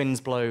way the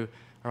winds blow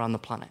around the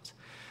planet.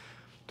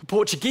 The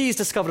Portuguese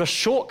discovered a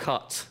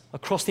shortcut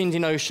across the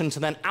Indian Ocean to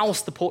then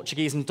oust the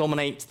Portuguese and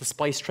dominate the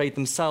spice trade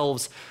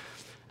themselves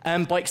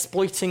by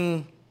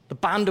exploiting the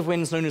band of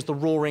winds known as the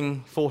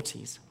Roaring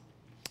Forties.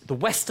 The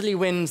westerly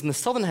winds in the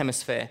southern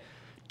hemisphere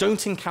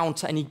don't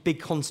encounter any big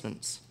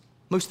continents.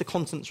 Most of the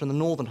continents are in the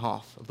northern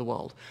half of the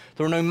world.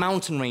 There are no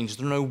mountain ranges,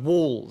 there are no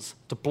walls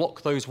to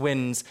block those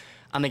winds,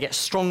 and they get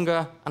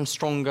stronger and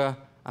stronger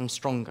and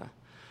stronger.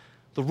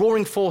 The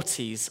Roaring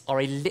Forties are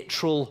a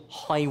literal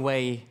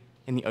highway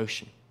in the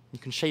ocean. You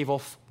can shave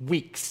off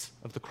weeks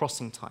of the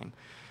crossing time.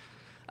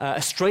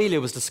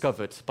 Australia was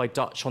discovered by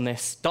Dutch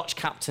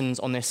captains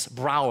on this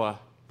Brouwer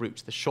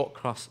route, the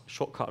shortcut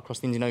across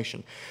the Indian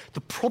Ocean.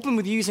 The problem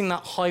with using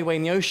that highway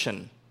in the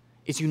ocean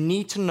is you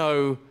need to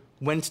know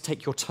when to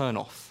take your turn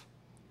off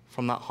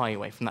from that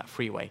highway, from that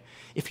freeway.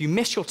 If you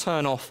miss your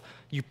turn off,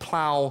 you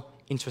plow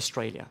into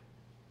Australia.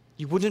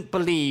 You wouldn't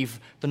believe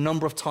the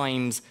number of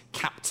times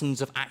captains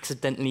have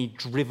accidentally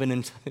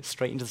driven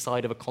straight into the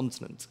side of a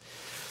continent.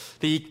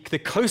 The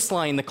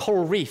coastline, the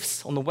coral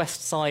reefs on the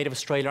west side of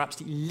Australia are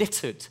absolutely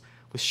littered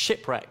with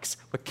shipwrecks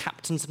where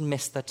captains had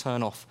missed their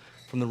turn off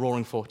from the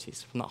Roaring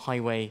Forties, from that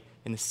highway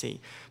in the sea.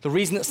 The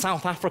reason that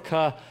South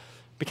Africa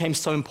became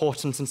so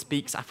important and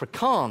speaks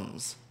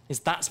Afrikaans is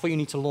that's where you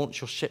need to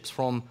launch your ships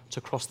from to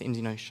cross the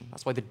Indian Ocean.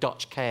 That's why the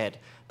Dutch cared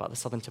about the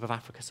southern tip of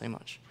Africa so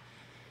much.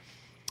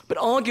 But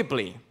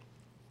arguably,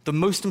 the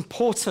most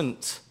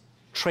important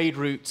trade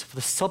route for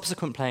the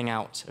subsequent playing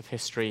out of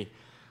history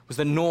was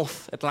the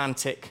North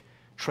Atlantic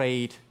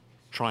Trade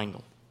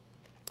Triangle.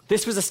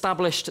 This was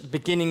established at the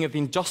beginning of the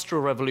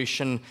Industrial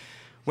Revolution,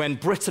 when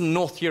Britain and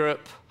North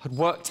Europe had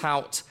worked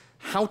out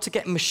how to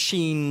get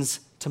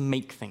machines to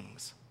make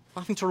things.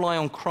 Nothing to rely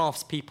on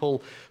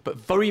craftspeople, but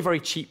very, very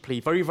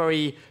cheaply, very,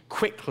 very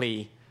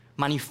quickly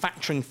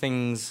manufacturing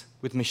things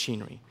with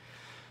machinery.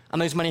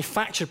 And those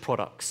manufactured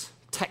products,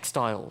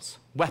 textiles,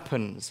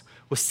 weapons,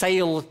 were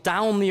sailed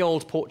down the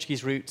old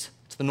Portuguese route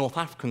to the North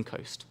African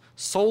coast,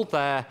 sold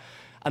there,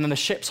 and then the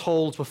ships'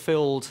 holds were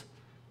filled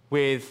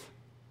with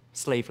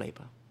slave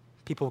labor.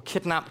 People were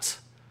kidnapped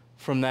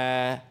from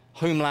their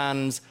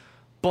homelands,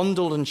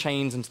 bundled in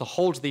chains into the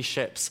holds of these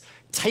ships,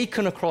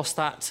 taken across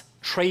that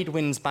trade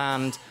winds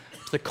band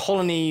to the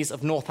colonies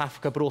of North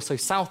Africa, but also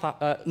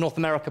North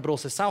America, but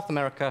also South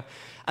America,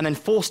 and then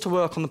forced to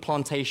work on the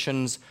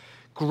plantations,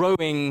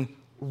 growing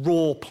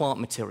raw plant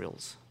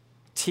materials,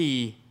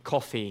 tea,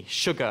 coffee,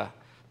 sugar,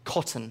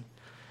 cotton.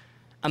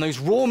 And those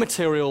raw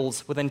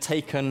materials were then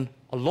taken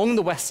along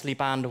the westerly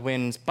band of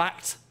winds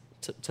back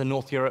to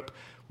North Europe,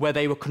 where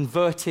they were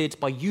converted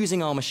by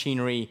using our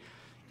machinery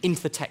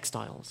into the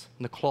textiles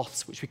and the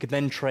cloths, which we could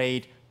then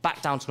trade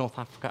back down to North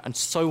Africa, and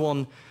so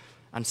on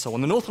and so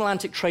on. The North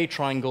Atlantic trade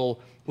triangle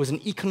was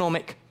an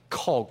economic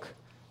cog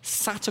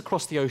sat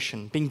across the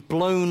ocean, being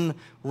blown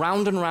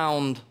round and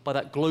round by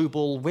that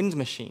global wind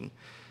machine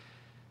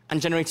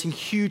and generating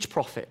huge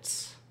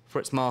profits for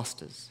its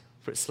masters,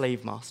 for its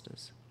slave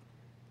masters.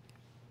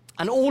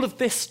 And all of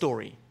this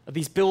story of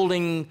these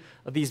building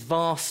of these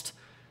vast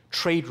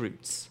trade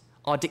routes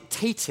are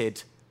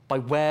dictated by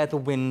where the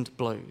wind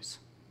blows.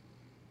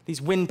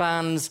 These wind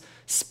bands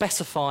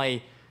specify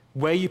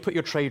where you put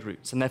your trade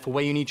routes, and therefore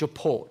where you need your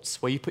ports,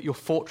 where you put your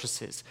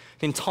fortresses.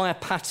 The entire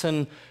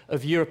pattern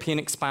of European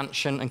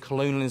expansion and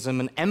colonialism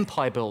and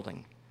empire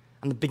building,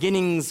 and the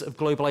beginnings of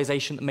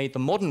globalization that made the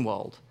modern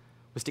world,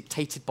 was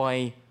dictated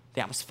by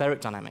the atmospheric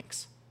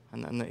dynamics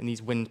and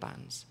these wind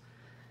bands.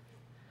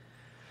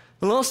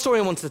 The last story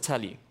I wanted to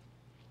tell you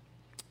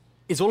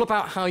is all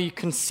about how you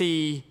can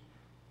see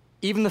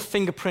even the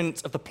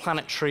fingerprint of the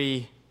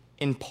planetary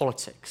in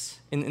politics,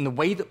 in the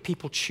way that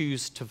people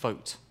choose to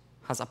vote,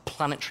 has a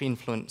planetary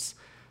influence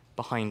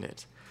behind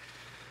it.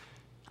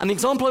 And the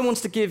example I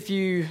wanted to give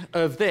you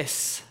of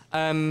this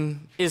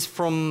is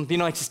from the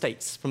United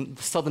States, from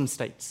the southern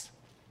states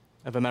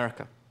of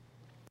America.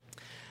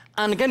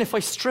 And again, if I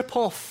strip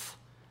off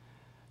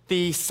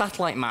the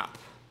satellite map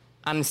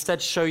and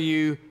instead show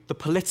you the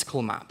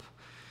political map,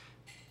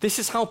 this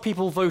is how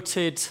people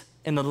voted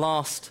in the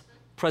last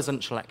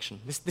presidential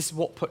election. This is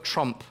what put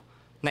Trump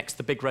next to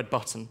the big red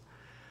button.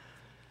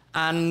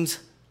 And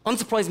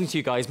unsurprisingly to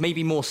you guys,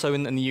 maybe more so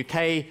in the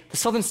UK, the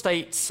southern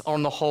states are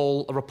on the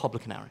whole a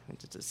Republican area.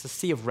 It's a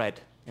sea of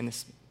red in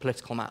this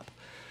political map.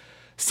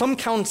 Some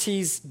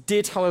counties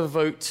did, however,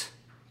 vote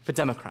for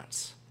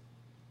Democrats.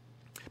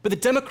 But the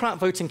Democrat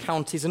voting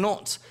counties are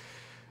not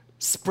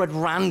spread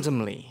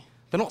randomly.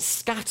 They're not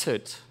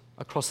scattered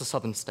across the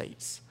southern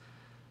states.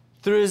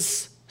 There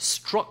is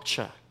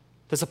structure.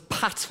 There's a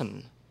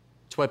pattern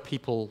to where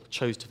people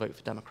chose to vote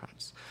for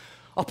Democrats.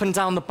 Up and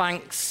down the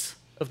banks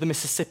of the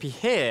Mississippi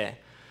here,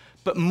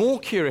 but more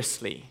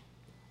curiously,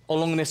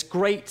 along this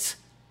great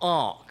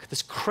arc,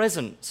 this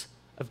crescent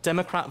of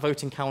Democrat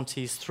voting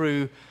counties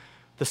through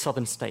the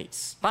southern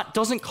states. That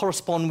doesn't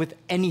correspond with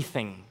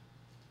anything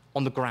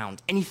on the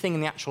ground, anything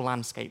in the actual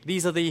landscape.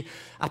 These are the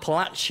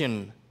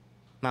Appalachian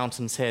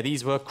Mountains here.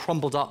 These were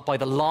crumbled up by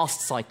the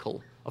last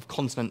cycle of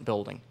continent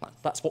building.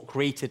 That's what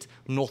created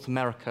North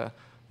America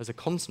as a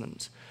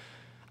continent.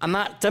 And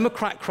that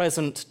Democrat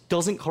crescent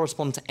doesn't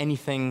correspond to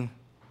anything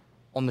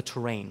on the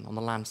terrain, on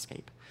the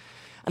landscape.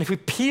 And if we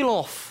peel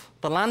off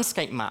the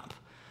landscape map,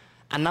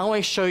 and now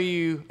I show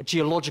you a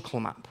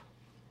geological map,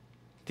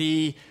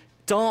 the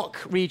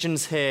dark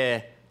regions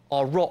here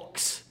are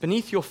rocks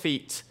beneath your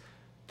feet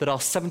that are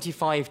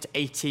 75 to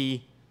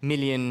 80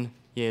 million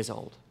years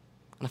old.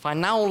 And if I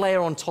now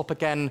layer on top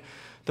again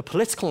the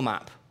political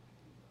map,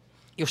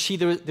 you'll see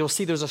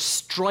there's a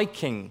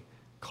striking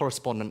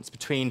correspondence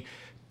between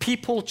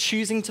people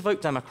choosing to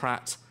vote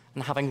Democrat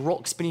and having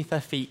rocks beneath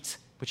their feet,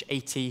 which are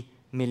 80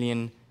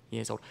 million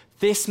years old.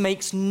 This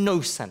makes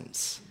no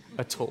sense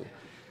at all.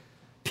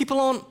 They're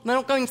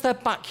not going to their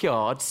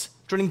backyards,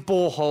 drilling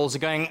boreholes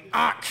and going,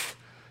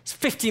 it's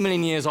 50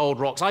 million years old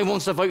rocks. I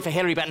wanted to vote for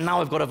Hillary, but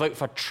now I've got to vote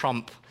for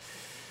Trump.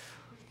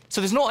 So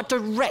there's not a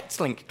direct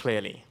link,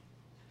 clearly,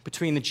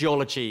 between the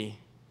geology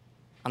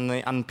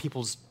and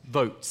people's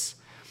votes.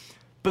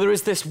 But there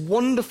is this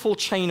wonderful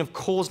chain of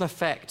cause and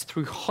effect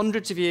through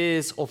hundreds of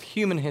years of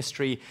human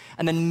history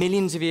and then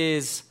millions of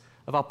years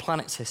of our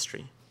planet's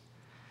history.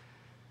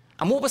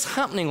 And what was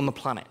happening on the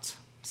planet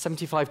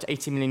 75 to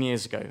 80 million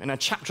years ago, in a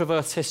chapter of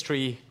Earth's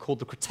history called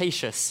the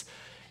Cretaceous,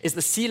 is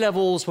that sea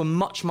levels were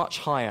much, much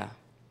higher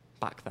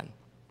back then.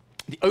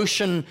 The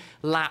ocean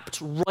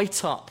lapped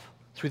right up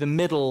through the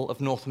middle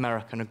of North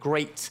America in a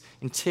great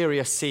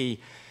interior sea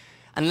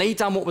and laid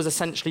down what was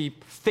essentially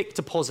thick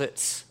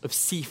deposits of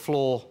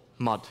seafloor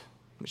mud,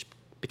 which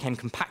became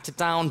compacted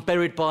down,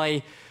 buried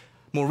by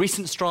more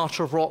recent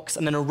strata of rocks,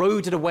 and then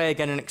eroded away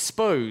again and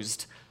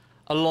exposed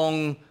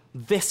along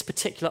this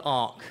particular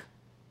arc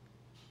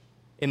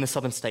in the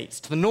southern states.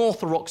 To the north,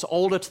 the rocks are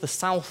older. To the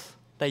south,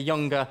 they're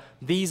younger.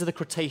 These are the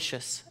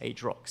Cretaceous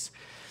age rocks.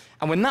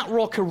 And when that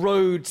rock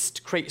erodes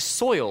to create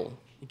soil,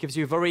 it gives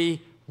you a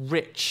very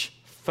rich,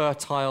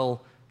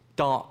 fertile,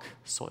 dark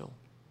soil.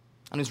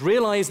 And it's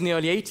realized in the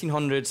early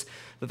 1800s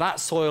that that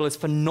soil is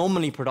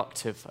phenomenally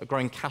productive at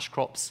growing cash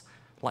crops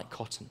like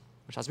cotton,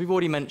 which, as we've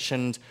already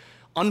mentioned,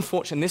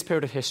 unfortunately, in this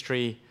period of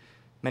history,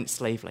 meant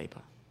slave labor.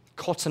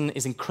 Cotton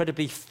is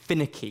incredibly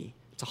finicky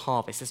to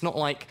harvest. It's not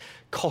like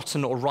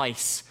cotton or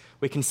rice,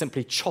 where you can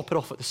simply chop it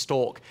off at the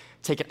stalk,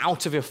 take it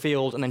out of your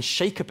field, and then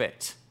shake a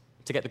bit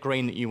to get the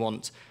grain that you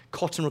want.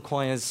 Cotton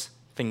requires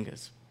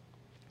fingers.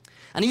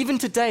 And even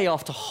today,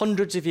 after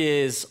hundreds of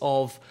years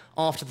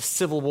after the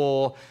Civil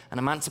War and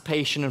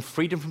emancipation and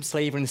freedom from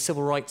slavery and the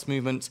civil rights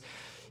movement,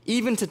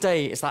 even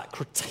today, it's that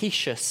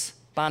Cretaceous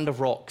band of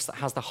rocks that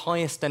has the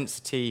highest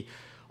density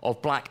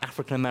of black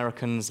African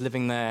Americans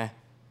living there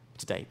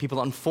today. People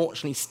that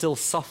unfortunately still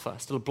suffer,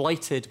 still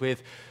blighted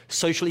with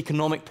social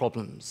economic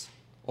problems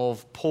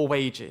of poor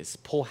wages,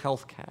 poor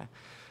healthcare,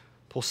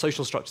 poor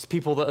social structures,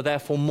 people that are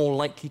therefore more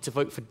likely to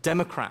vote for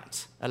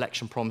Democrat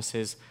election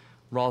promises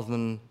rather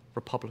than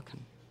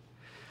Republican.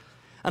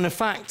 And in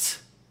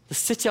fact, the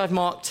city I've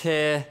marked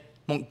here,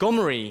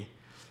 Montgomery,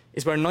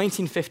 is where in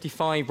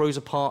 1955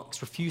 Rosa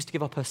Parks refused to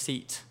give up her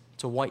seat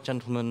to a white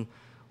gentleman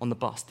on the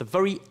bus, the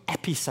very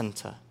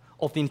epicenter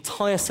of the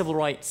entire civil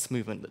rights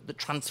movement that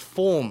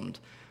transformed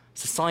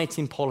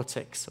society and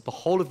politics of the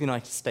whole of the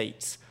United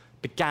States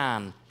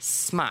began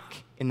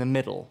smack in the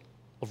middle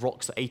of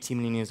rocks that are 18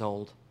 million years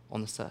old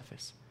on the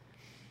surface.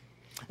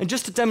 And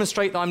just to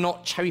demonstrate that I'm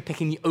not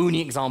cherry-picking the only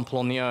example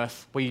on the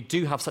Earth where you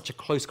do have such a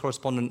close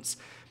correspondence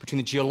between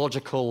the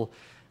geological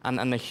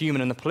and the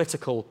human and the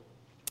political,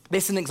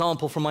 this is an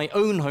example from my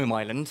own home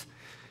island,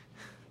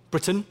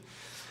 Britain.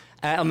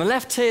 On the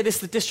left here, this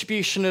is the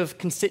distribution of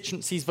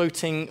constituencies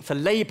voting for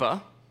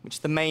Labour, which is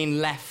the main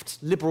left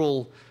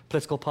liberal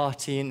political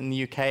party in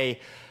the UK,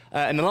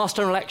 in the last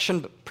general election,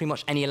 but pretty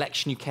much any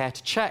election you care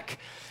to check.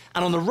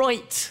 And on the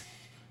right,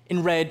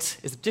 in red,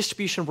 is the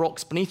distribution of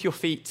rocks beneath your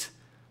feet.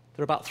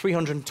 They're about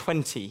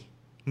 320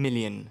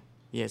 million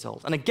years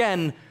old. And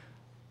again,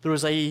 there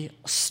is a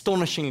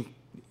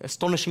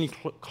astonishingly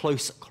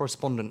close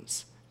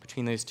correspondence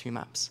between those two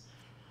maps.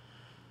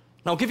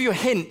 Now, I'll give you a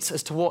hint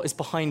as to what is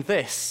behind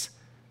this.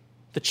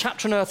 The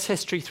chapter in Earth's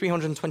history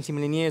 320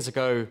 million years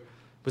ago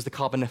was the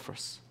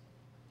Carboniferous.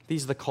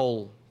 These are the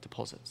coal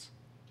deposits.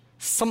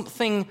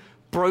 Something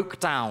broke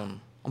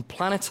down on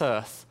planet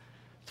Earth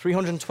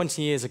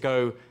 320 years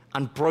ago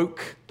and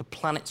broke the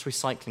planet's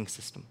recycling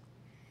system.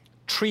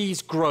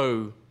 Trees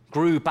grew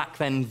back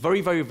then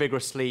very, very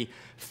vigorously,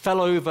 fell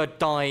over,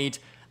 died,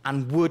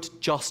 and would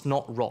just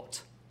not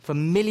rot. For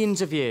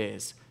millions of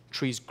years,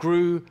 trees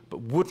grew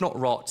but would not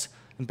rot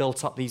and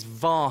built up these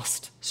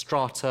vast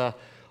strata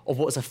of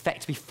what was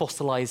effectively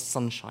fossilized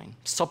sunshine,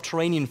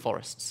 subterranean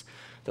forests,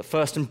 that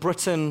first in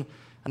Britain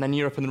and then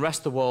Europe and the rest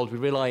of the world we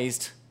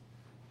realized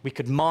we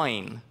could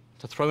mine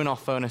to throw in our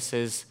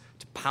furnaces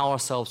to power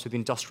ourselves through the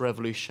Industrial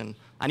Revolution.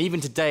 And even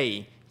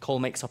today, coal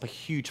makes up a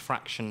huge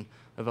fraction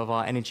of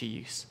our energy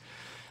use.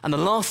 And the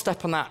last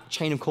step on that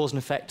chain of cause and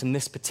effect in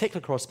this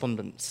particular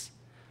correspondence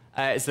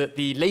is that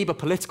the Labour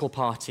political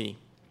party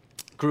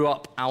grew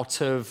up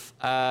out of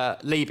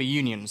labour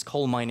unions,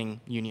 coal mining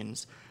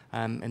unions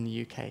in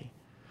the UK.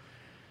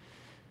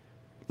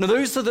 Now,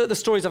 those are the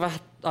stories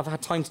I've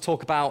had time to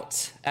talk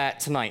about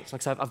tonight.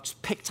 Like I said, I've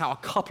just picked out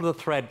a couple of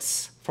the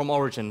threads from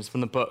Origins,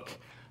 from the book,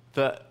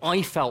 that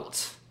I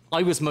felt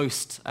I was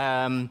most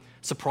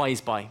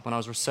surprised by when I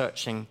was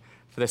researching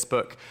for this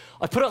book.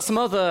 I put out some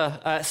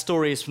other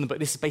stories from the book.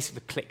 This is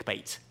basically the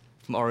clickbait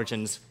from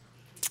Origins.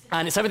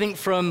 And it's everything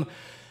from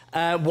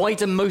why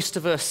do most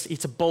of us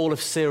eat a bowl of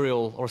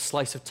cereal or a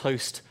slice of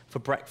toast for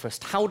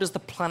breakfast? How does the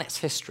planet's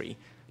history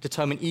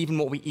determine even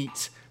what we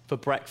eat for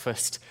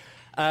breakfast?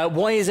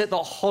 Why is it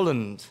that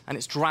Holland and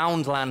its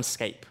drowned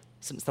landscape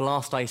since the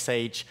last ice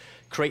age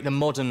create the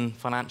modern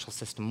financial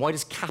system? Why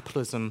does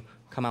capitalism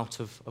come out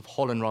of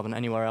Holland rather than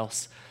anywhere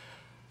else?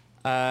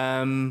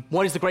 Why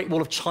does the Great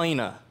Wall of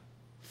China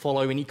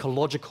follow an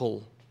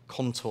ecological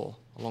contour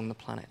along the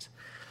planet?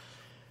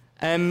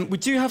 We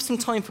do have some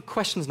time for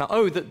questions now.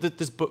 Oh,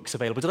 there's books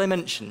available. Did I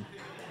mention?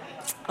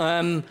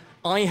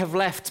 I have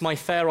left my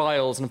Fair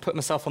Isles and put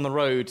myself on the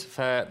road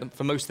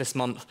for most of this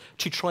month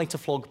to try to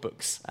flog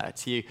books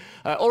to you.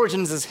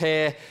 Origins is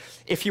here.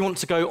 If you want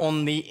to go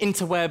on the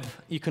interweb,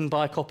 you can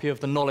buy a copy of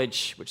The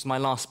Knowledge, which is my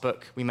last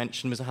book we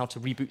mentioned, was how to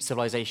reboot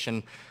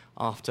civilization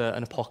after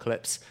an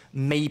apocalypse.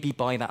 Maybe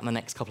buy that in the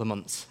next couple of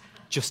months,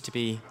 just to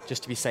be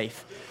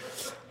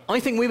safe. I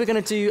think we were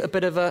going to do a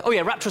bit of a... Oh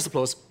yeah, rapturous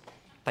applause.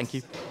 Thank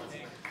you.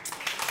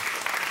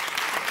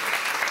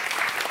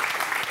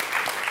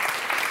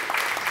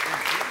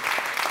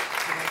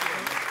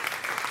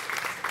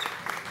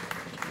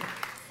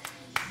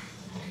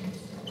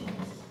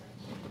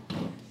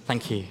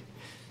 Thank you.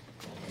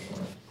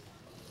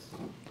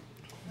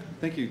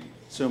 Thank you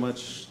so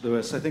much,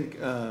 Lewis. I think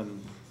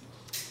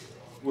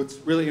what's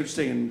really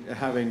interesting in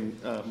having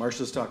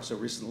Marcia's talk so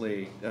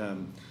recently,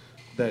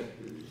 that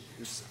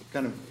it's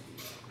kind of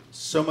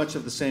so much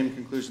of the same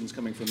conclusions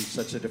coming from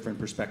such a different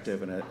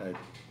perspective, and I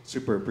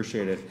super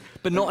appreciate it.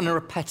 But not in a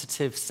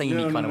repetitive,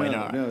 samey kind of way.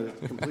 No,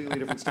 completely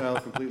different style,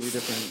 completely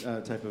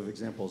different type of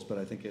examples. But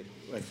I think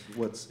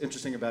what's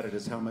interesting about it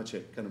is how much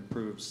it kind of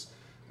proves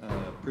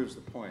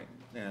the point.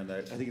 And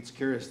I think it's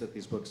curious that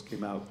these books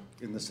came out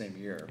in the same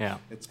year. Yeah.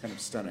 It's kind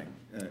of stunning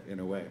in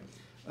a way.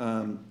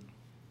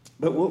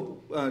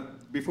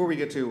 But before we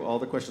get to all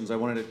the questions, I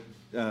wanted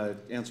to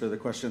answer the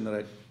question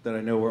that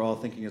I know we're all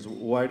thinking is,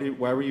 why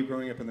were you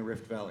growing up in the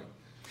Rift Valley?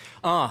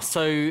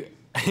 So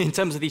in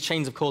terms of the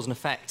chains of cause and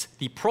effect,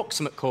 the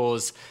proximate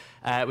cause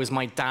was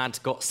my dad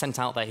got sent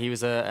out there. He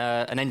was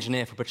an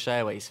engineer for British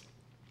Airways.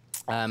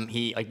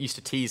 I used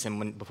to tease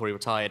him before he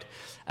retired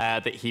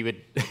that he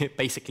would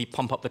basically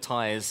pump up the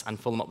tyres and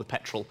fill them up with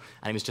petrol,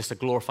 and he was just a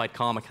glorified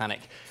car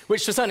mechanic,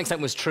 which to a certain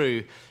extent was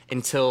true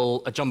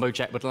until a jumbo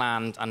jet would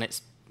land and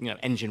its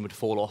engine would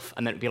fall off,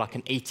 and then it would be like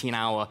an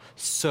 18-hour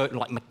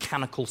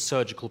mechanical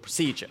surgical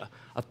procedure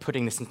of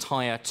putting this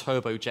entire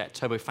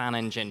turbofan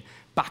engine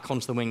back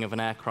onto the wing of an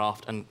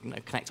aircraft and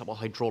connect up with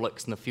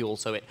hydraulics and the fuel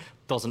so it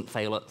doesn't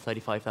fail at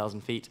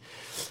 35,000 feet.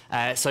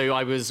 So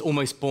I was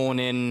almost born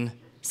in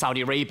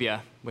Saudi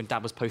Arabia when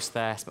Dad was posted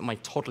there, spent my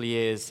toddler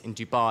years in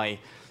Dubai,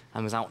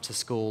 and was out to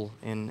school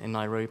in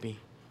Nairobi.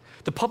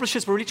 The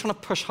publishers were really trying to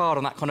push hard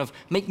on that kind of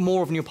make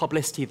more of your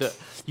publicity, that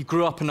you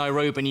grew up in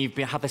Nairobi and you've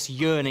had this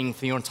yearning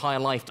for your entire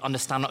life to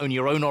understand not only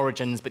your own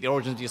origins, but the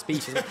origins of your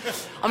species.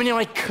 I mean,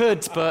 I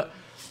could, but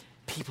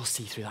people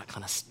see through that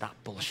kind of that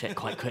bullshit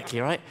quite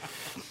quickly, right?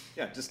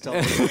 Yeah, just tell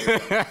them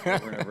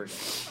over and over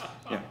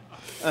again.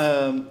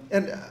 Yeah.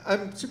 And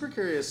I'm super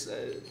curious,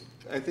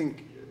 I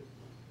think,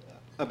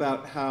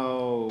 about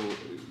how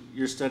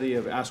your study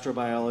of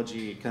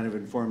astrobiology kind of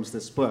informs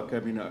this book. I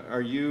mean,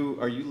 are you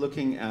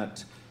looking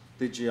at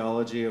the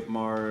geology of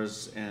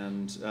Mars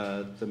and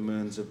the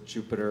moons of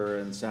Jupiter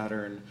and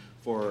Saturn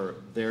for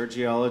their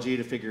geology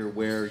to figure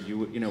where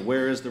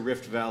where is the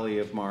Rift Valley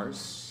of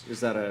Mars? Is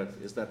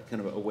that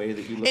kind of a way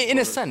that you look in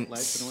for a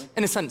sense, life,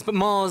 in a sense, but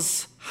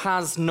Mars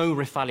has no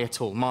Rift Valley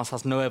at all. Mars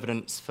has no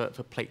evidence for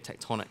plate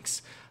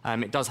tectonics.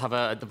 It does have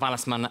the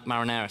Valles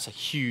Marineris, a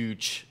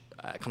huge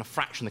kind of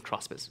fraction of the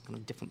crust, but it's kind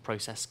of a different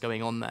process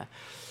going on there.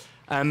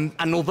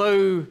 And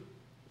although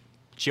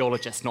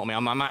geologists, not me,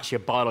 I'm actually a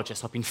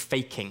biologist, I've been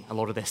faking a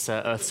lot of this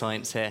earth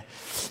science here.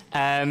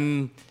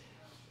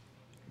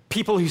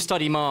 People who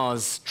study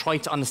Mars try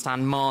to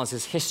understand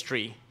Mars's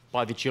history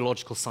by the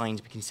geological signs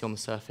we can see on the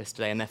surface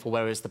today, and therefore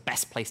where is the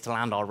best place to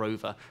land our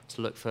rover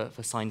to look for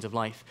signs of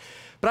life.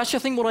 But actually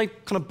I think what I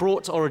kind of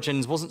brought to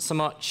Origins wasn't so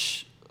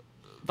much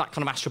that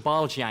kind of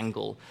astrobiology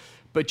angle,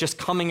 but just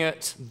coming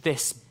at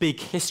this big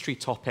history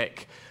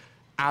topic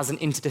as an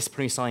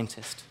interdisciplinary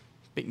scientist,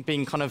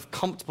 being kind of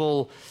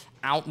comfortable,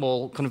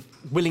 kind of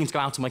willing to go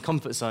out of my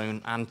comfort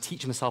zone and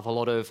teach myself a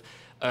lot of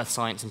earth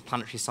science and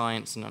planetary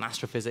science and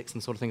astrophysics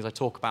and the sort of things I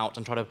talk about,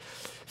 and try to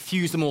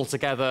fuse them all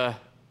together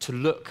to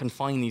look and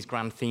find these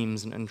grand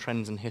themes and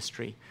trends in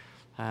history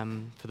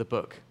for the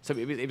book. So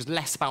it was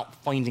less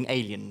about finding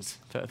aliens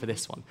for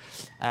this one.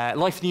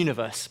 Life in the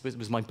Universe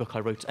was my book I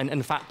wrote, and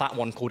in fact that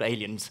one called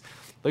Aliens.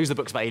 Those are the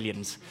books about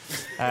aliens.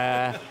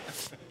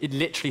 It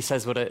literally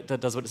says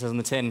does what it says on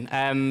the tin.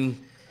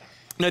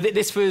 No,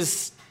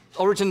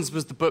 Origins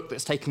was the book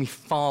that's taken me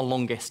far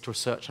longest to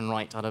research and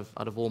write out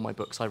of all my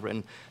books I've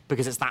written,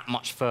 because it's that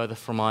much further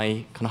from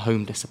my kind of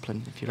home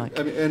discipline, if you like.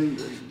 I mean,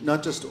 and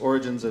not just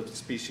origins of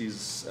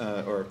species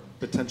or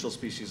potential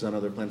species on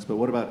other planets, but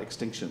what about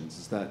extinctions?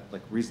 Is that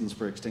like reasons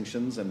for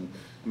extinctions? And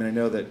I mean, I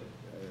know that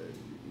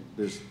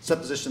there's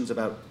suppositions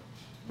about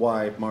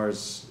why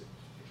Mars'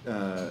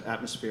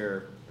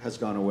 atmosphere has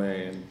gone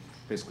away and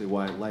basically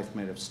why life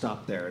might have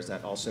stopped there. Is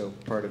that also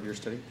part of your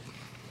study?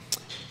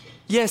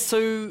 Yeah,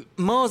 so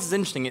Mars is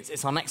interesting.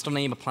 It's our next door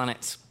neighbor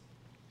planet,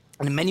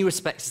 and in many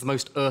respects, it's the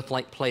most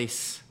Earth-like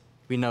place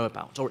we know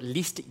about, or at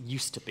least it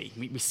used to be.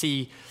 We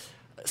see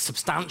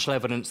substantial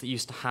evidence that it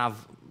used to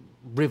have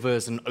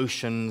rivers and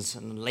oceans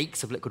and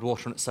lakes of liquid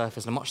water on its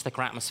surface and a much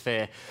thicker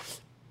atmosphere,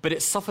 but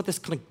it suffered this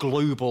kind of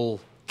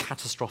global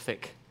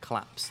catastrophic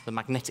collapse. The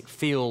magnetic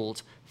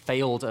field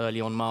failed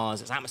early on Mars.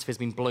 Its atmosphere has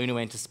been blown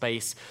away into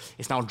space.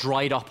 It's now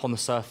dried up on the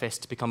surface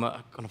to become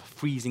a kind of a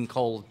freezing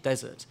cold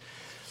desert.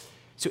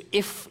 So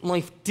if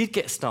life did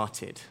get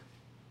started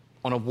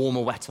on a warmer,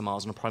 wetter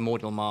Mars, on a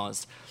primordial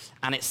Mars,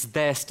 and it's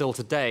there still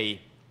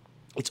today,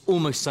 it's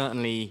almost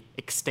certainly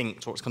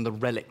extinct, or it's kind of the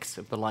relics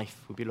of the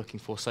life we'd be looking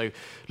for. So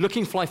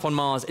looking for life on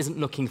Mars isn't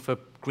looking for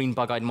green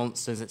bug-eyed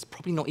monsters. It's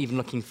probably not even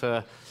looking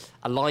for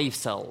alive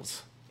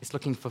cells. It's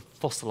looking for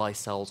fossilized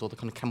cells, or the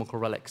kind of chemical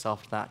relics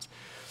after that.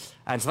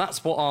 And so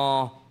that's what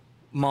our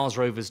Mars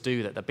rovers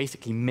do, that they're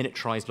basically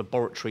miniaturized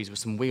laboratories with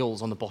some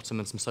wheels on the bottom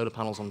and some solar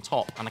panels on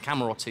top and a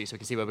camera or two so we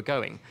can see where we're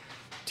going,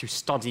 to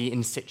study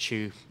in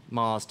situ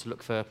Mars to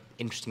look for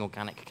interesting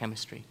organic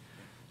chemistry.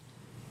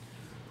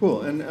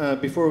 Cool. And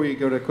before we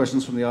go to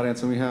questions from the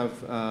audience, and we have,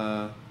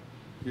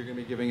 you're going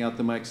to be giving out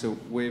the mic, so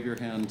wave your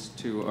hand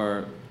to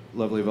our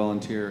lovely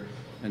volunteer,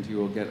 and he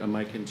will get a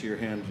mic into your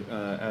hand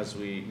as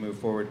we move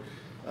forward.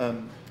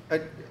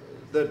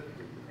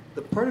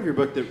 The part of your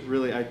book that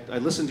really, I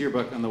listened to your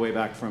book on the way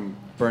back from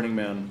Burning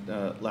Man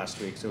last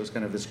week, so it was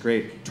kind of this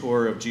great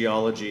tour of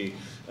geology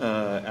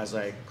as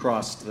I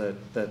crossed the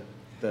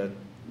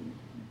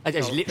I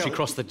literally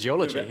crossed the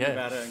geology,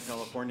 Nevada and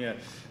California,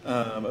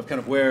 of kind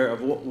of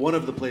one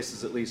of the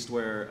places at least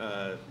where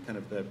kind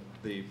of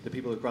the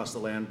people who crossed the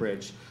land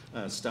bridge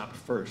stopped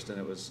first, and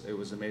it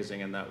was amazing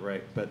in that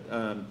right. But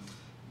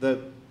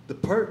the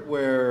part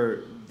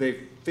where they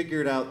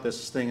figured out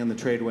this thing in the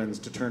trade winds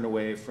to turn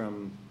away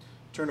from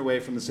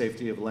the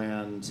safety of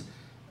land.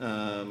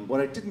 What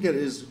I didn't get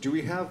is, do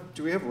we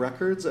have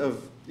records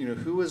of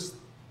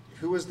who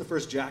who was the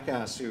first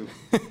jackass who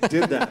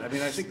did that? I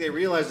mean, I think they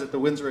realized that the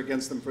winds were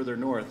against them further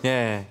north.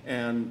 Yeah.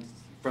 And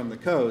from the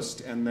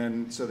coast, and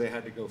then so they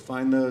had to go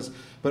find those.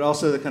 But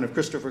also the kind of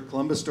Christopher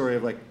Columbus story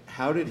of like,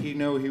 how did he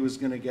know he was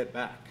going to get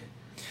back?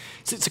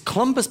 So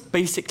Columbus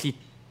basically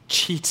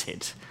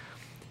cheated.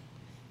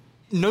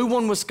 No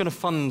one was going to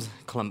fund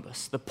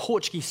Columbus. The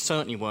Portuguese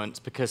certainly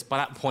weren't, because by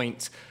that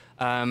point,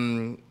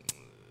 the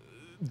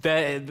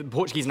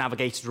Portuguese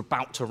navigators were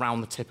about to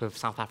round the tip of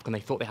South Africa, and they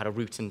thought they had a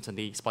route into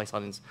the Spice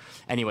Islands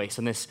anyway.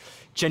 So this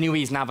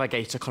Genoese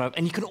navigator kind of,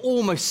 and you can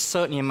almost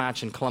certainly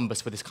imagine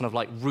Columbus with this kind of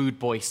like rude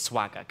boy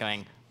swagger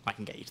going, I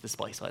can get you to the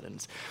Spice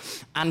Islands.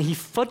 And he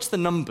fudged the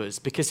numbers,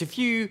 because if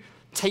you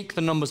take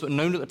the numbers that were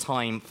known at the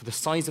time for the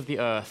size of the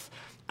Earth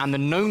and the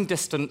known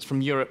distance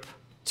from Europe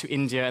to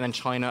India and then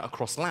China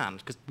across land,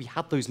 because we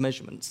had those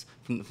measurements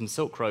from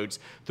Silk Roads,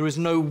 there is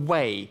no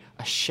way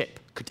a ship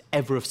could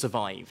ever have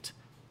survived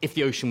if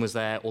the ocean was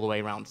there all the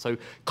way around. So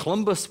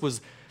Columbus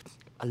was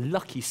a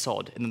lucky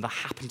sod, and then there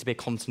happened to be a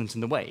continent in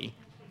the way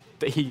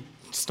that he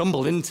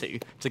stumbled into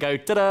to go,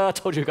 ta-da, I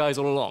told you guys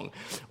all along.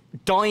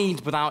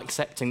 Died without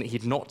accepting that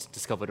he'd not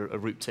discovered a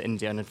route to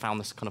India and had found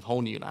this kind of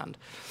whole new land.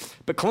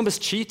 But Columbus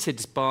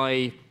cheated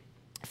by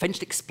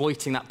eventually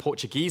exploiting that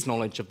Portuguese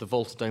knowledge of the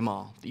Volta do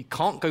Mar. That you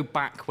can't go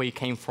back where you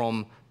came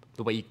from,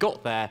 the way you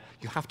got there,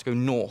 you have to go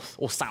north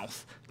or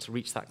south to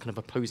reach that kind of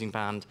opposing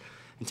band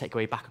and take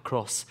your way back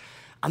across.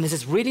 And there's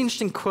this really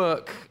interesting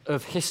quirk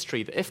of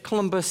history that if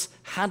Columbus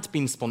had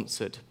been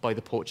sponsored by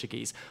the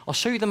Portuguese, I'll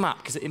show you the map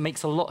because it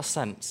makes a lot of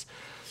sense.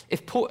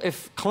 If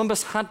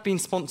Columbus had been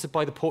sponsored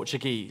by the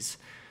Portuguese,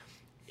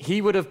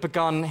 he would have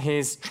begun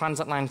his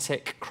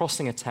transatlantic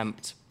crossing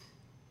attempt.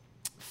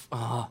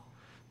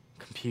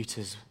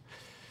 Computers.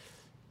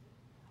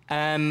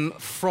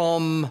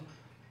 From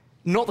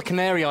not the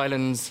Canary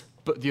Islands,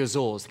 but the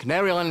Azores. The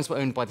Canary Islands were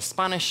owned by the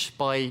Spanish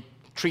by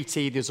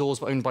treaty. The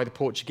Azores were owned by the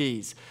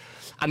Portuguese.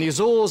 And the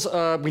Azores,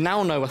 we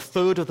now know, a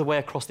third of the way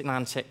across the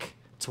Atlantic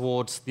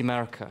towards the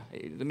America.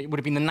 It would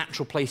have been the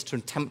natural place to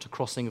attempt a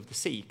crossing of the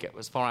sea, get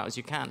as far out as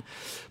you can.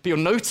 But you'll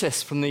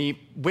notice from the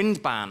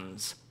wind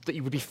bands that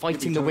you would be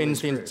fighting the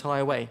winds the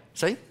entire way.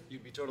 Say?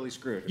 You'd be totally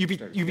screwed. You'd be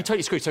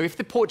totally screwed. So if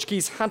the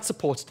Portuguese had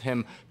supported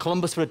him,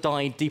 Columbus would have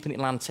died deep in the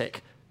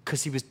Atlantic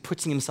because he was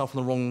putting himself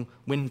on the wrong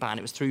wind band.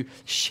 It was through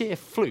sheer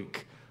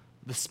fluke.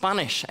 The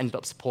Spanish ended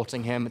up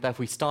supporting him,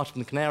 therefore he started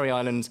from the Canary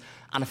Islands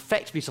and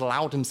effectively just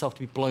allowed himself to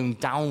be blown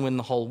downwind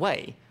the whole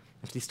way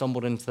until he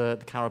stumbled into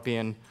the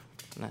Caribbean.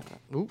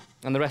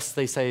 And the rest,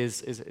 they say,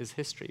 is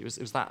history. It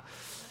was that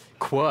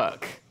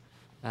quirk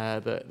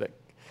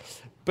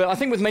But I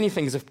think with many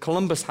things, if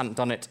Columbus hadn't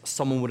done it,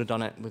 someone would have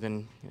done it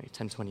within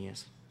 10, 20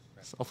 years.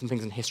 So often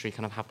things in history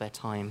kind of have their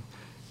time.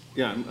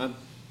 Yeah,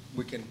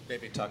 we can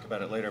maybe talk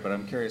about it later, but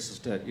I'm curious as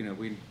to,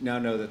 we now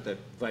know that the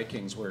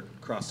Vikings were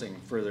crossing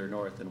further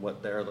north and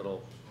what their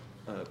little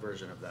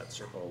version of that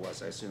circle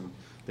was. I assume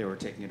they were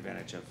taking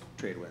advantage of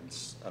trade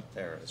winds up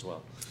there as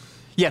well.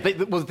 Yeah,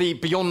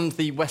 beyond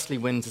the westerly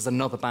winds is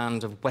another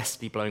band of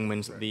westerly blowing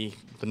winds that the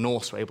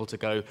Norse were able to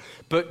go.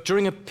 But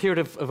during a period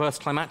of Earth's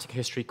climatic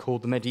history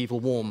called the medieval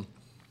warm,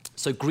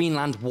 so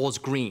Greenland was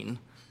green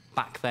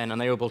back then,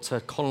 and they were able to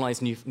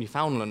colonize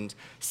Newfoundland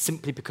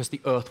simply because the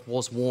Earth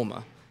was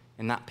warmer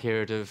in that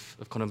period of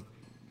kind of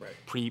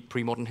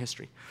pre-modern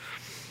history.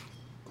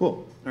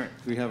 Cool. All right,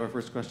 do we have our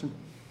first question?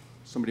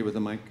 Somebody with a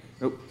mic.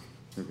 Oh,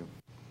 there we go.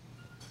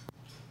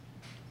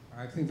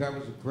 I think that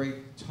was a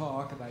great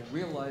talk, and I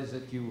realize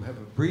that you have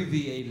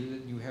abbreviated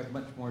it and you have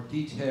much more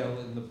detail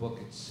in the book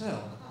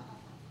itself.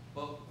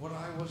 But what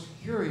I was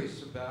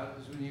curious about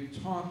is when you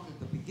talked at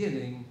the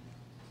beginning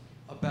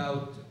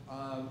about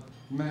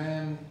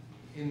man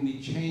in the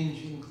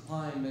changing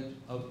climate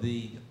of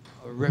the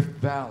Rift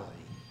Valley,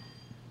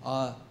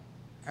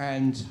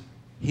 and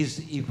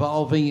his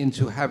evolving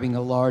into having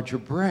a larger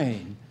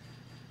brain.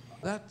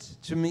 That,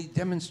 to me,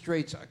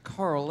 demonstrates a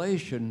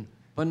correlation,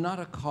 but not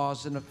a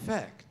cause and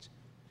effect.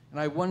 And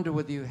I wonder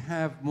whether you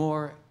have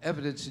more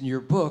evidence in your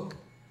book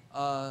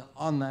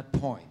on that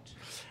point.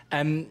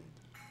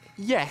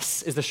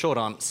 Yes, is the short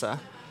answer.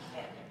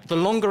 The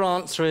longer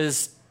answer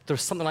is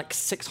there's something like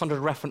 600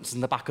 references in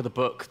the back of the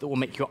book that will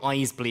make your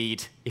eyes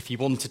bleed if you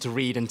wanted to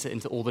read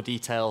into all the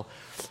detail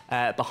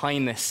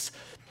behind this.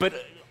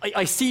 But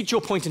I cede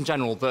your point in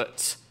general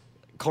that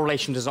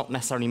correlation does not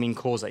necessarily mean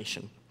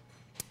causation.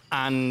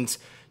 And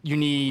you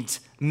need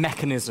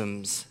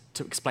mechanisms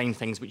to explain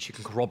things which you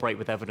can corroborate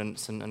with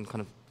evidence and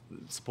kind of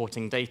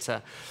supporting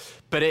data.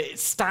 But it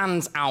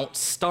stands out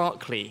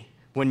starkly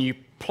when you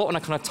plot on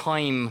a kind of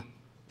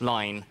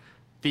timeline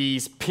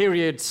these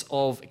periods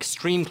of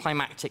extreme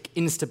climatic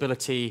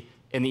instability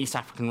in the East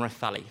African Rift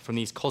Valley from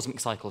these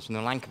cosmic cycles, from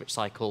the Milankovitch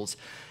cycles,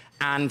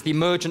 and the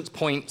emergence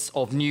points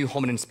of new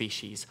hominin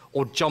species,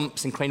 or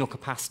jumps in cranial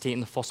capacity in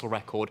the fossil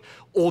record,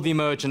 or the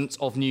emergence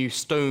of new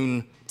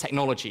stone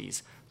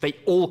technologies. They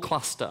all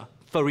cluster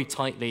very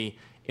tightly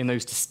in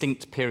those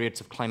distinct periods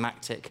of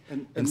climactic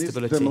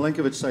instability. The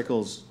Milankovitch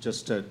cycles,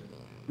 just to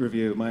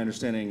review, my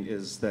understanding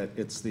is that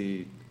it's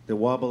the the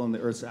wobble on the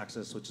Earth's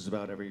axis, which is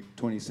about every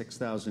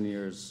 26,000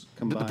 years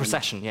combined. The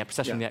precession,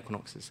 precession of the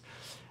equinoxes.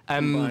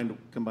 Combined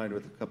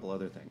with a couple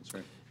other things,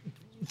 right?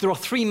 There are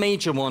three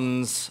major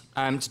ones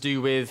to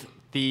do with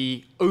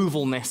the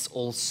ovalness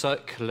or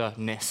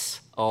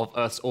circularness of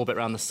Earth's orbit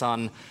around the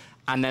sun,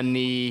 and then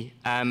the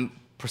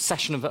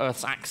precession of the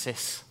Earth's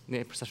axis,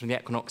 the precession of the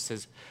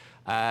equinoxes,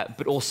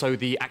 but also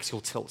the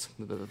axial tilt,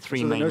 the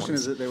three main ones. So the notion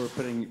is that they were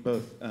putting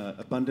both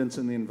abundance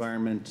in the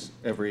environment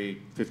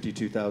every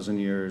 52,000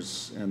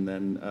 years, and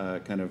then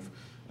kind of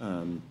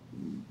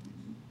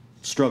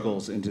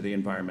struggles into the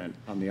environment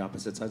on the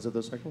opposite sides of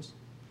those cycles?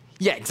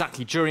 Yeah,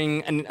 exactly.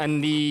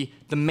 And the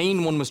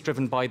main one was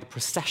driven by the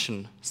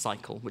precession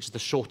cycle, which is the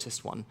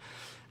shortest one.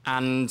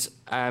 And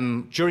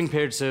during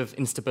periods of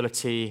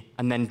instability,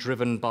 and then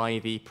driven by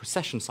the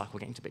precession cycle,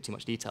 getting into a bit too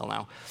much detail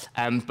now.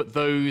 But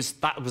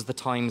that was the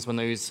times when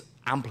those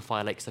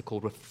amplifier lakes, they're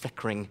called, were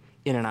flickering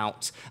in and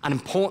out. And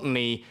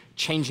importantly,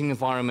 changing the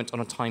environment on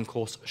a time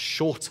course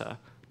shorter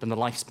than the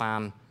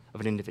lifespan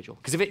of an individual.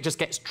 Because if it just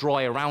gets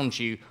dry around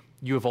you,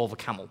 you evolve a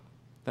camel.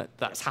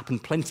 That's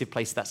happened plenty of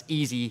places. That's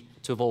easy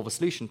to evolve a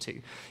solution to.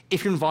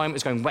 If your environment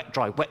is going wet,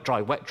 dry, wet,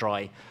 dry, wet,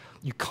 dry,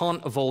 you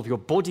can't evolve your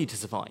body to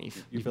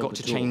survive. You've got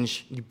to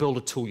change. You build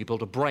a tool. You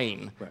build a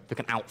brain that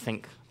can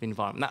outthink the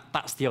environment.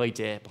 That's the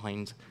idea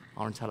behind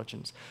our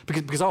intelligence.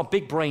 Because our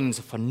big brains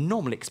are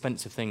phenomenally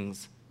expensive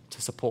things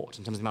to support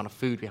in terms of the amount of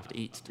food we have to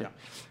eat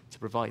to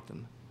provide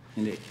them.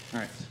 Indeed.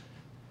 All right.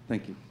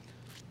 Thank you.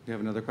 Do you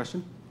have another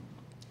question?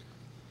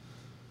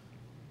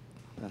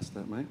 Pass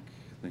that mic.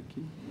 Thank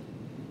you.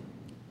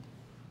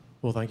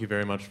 Well, thank you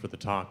very much for the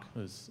talk. It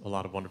was a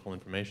lot of wonderful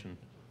information.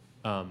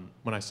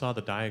 When I saw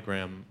the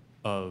diagram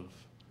of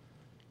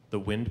the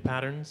wind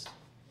patterns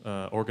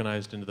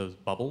organized into those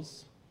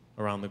bubbles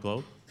around the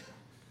globe,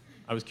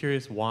 I was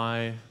curious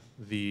why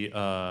the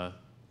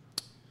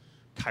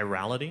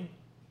chirality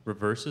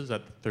reverses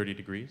at 30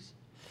 degrees,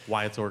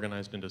 why it's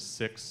organized into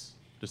 6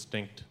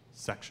 distinct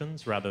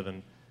sections rather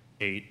than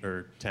 8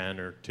 or 10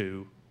 or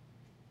 2.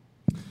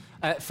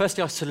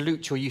 Firstly, I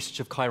salute your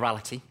usage of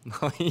chirality.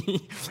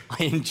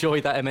 I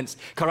enjoy that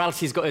immensely.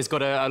 Chirality has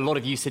got a lot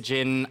of usage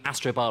in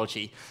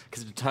astrobiology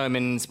because it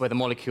determines whether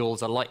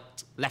molecules are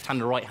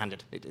left-handed or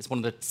right-handed. It's one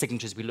of the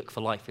signatures we look for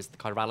life is the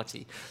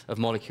chirality of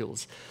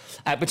molecules.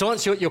 But to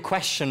answer your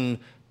question,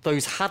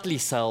 those Hadley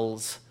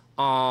cells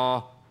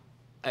are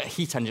a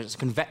heat engine. It's a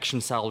convection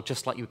cell,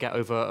 just like you get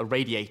over a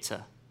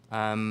radiator,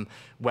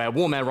 where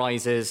warm air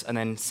rises and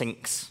then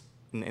sinks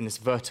in this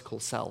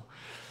vertical cell.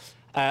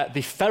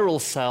 The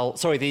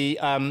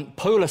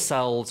polar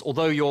cells,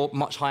 although you're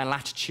much higher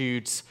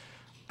latitudes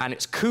and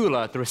it's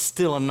cooler, there is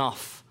still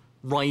enough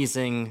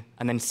rising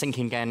and then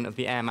sinking again of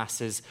the air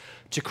masses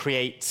to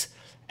create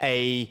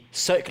a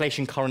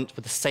circulation current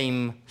with the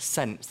same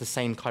sense, the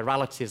same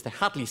chirality as the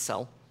Hadley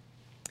cell.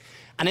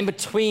 And in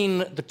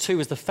between the two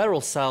is the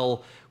ferrule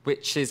cell,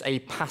 which is a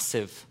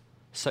passive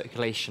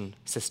circulation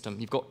system.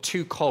 You've got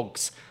two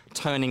cogs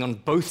turning on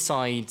both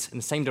sides in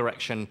the same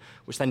direction,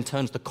 which then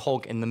turns the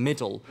cog in the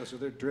middle. Oh, so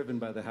they're driven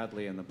by the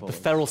Hadley and the polar. The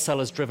ferrule cell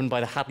is driven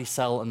by the Hadley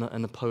cell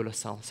and the polar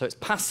cell. So it's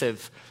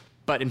passive,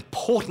 but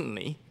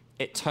importantly,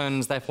 it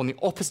turns, therefore, in the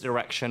opposite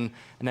direction,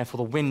 and therefore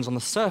the winds on the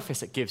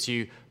surface it gives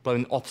you blow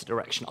in the opposite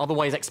direction.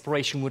 Otherwise,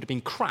 exploration would have been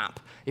crap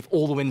if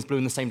all the winds blew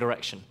in the same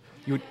direction.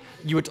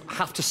 You would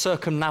have to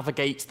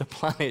circumnavigate the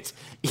planet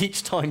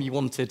each time you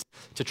wanted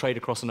to trade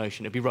across an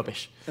ocean. It'd be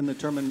rubbish. And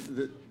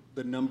determine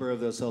the number of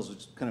those cells, which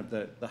is kind of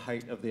the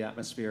height of the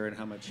atmosphere and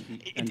how much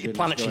heat.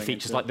 Planetary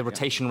features like the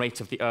rotation rate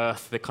of the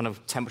Earth, the kind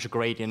of temperature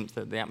gradient,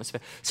 the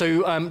atmosphere.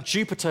 So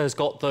Jupiter has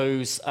got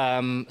those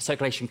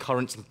circulation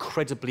currents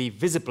incredibly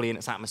visibly in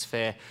its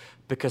atmosphere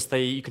because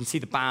you can see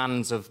the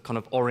bands of kind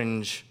of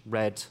orange,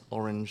 red.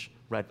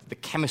 The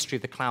chemistry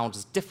of the clouds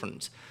is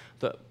different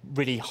that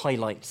really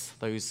highlights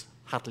those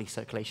Hadley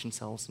circulation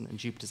cells in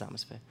Jupiter's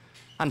atmosphere.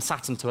 And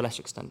Saturn to a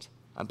lesser extent,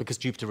 because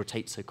Jupiter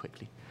rotates so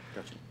quickly.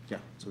 Gotcha. Yeah,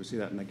 so we see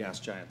that in the gas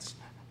giants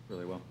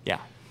really well. Yeah.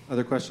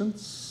 Other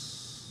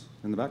questions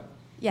in the back?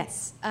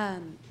 Yes.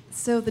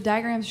 So the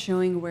diagrams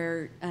showing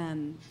where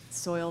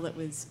soil that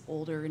was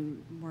older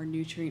and more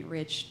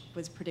nutrient-rich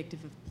was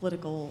predictive of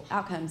political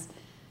outcomes,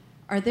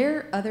 are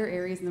there other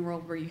areas in the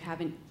world where you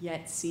haven't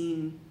yet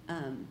seen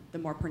the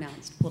more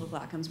pronounced political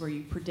outcomes where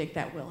you predict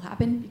that will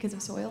happen because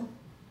of soil?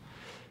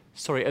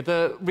 Sorry, are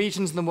there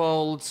regions in the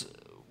world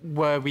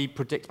where we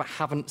predict but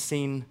haven't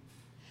seen?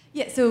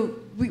 Yeah, so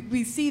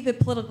we see the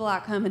political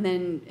outcome and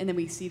then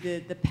we see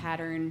the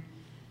pattern.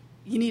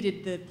 You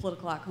needed the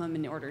political outcome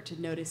in order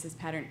to notice this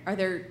pattern. Are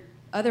there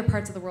other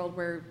parts of the world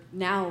where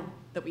now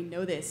that we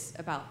know this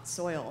about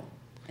soil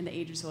and the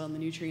age of soil and the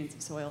nutrients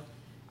of soil,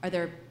 are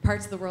there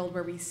parts of the world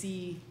where we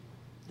see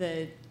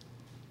the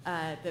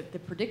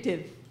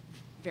predictive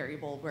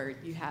variable where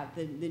you have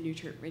the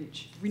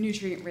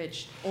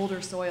nutrient-rich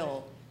older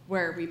soil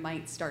where we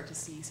might start to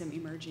see some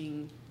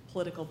emerging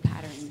political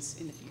patterns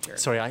in the future?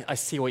 Sorry, I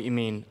see what you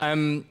mean.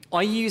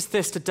 I used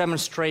this to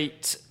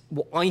demonstrate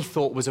what I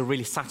thought was a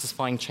really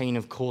satisfying chain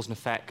of cause and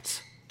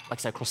effect, like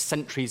I said, across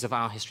centuries of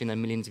our history and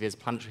then millions of years of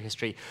planetary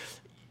history.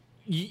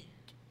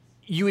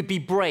 you would be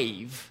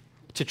brave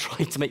to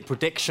try to make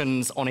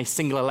predictions on a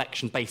single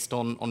election based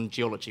on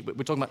geology. We're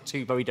talking about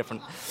two very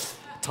different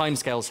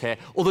timescales here.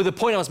 Although the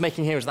point I was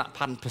making here is that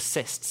pattern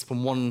persists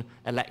from one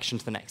election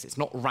to the next. It's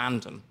not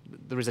random.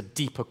 There is a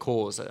deeper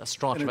cause, a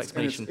strata of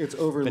explanation. It's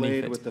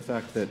overlaid with the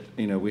fact that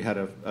we had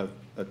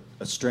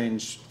a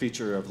strange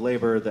feature of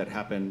labor that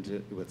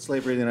happened with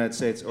slavery in the United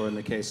States, or in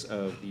the case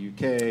of the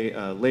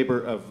UK,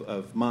 labor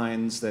of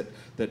mines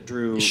that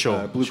drew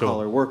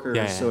blue-collar workers.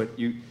 Yeah. So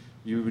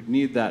you would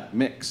need that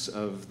mix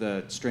of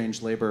the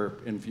strange labor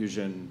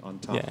infusion on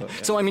top of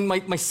it. So I mean,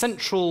 my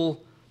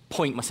central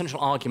point, my central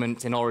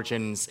argument in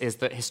Origins is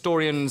that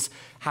historians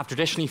have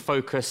traditionally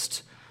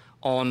focused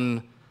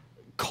on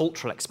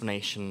cultural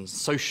explanations,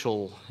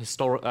 social,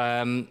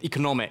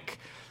 economic,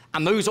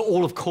 and those are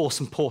all, of course,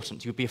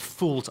 important. You would be a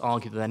fool to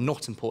argue that they're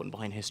not important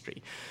behind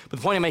history. But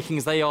the point I'm making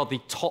is they are the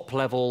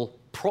top-level,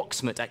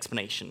 proximate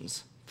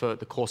explanations for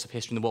the course of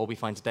history in the world we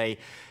find today,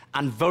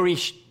 and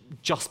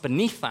just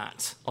beneath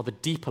that are the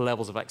deeper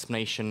levels of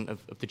explanation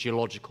of the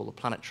geological, the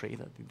planetary,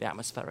 the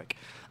atmospheric.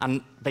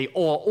 And they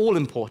are all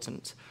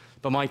important,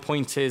 but my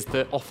point is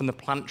that often the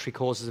planetary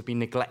causes have been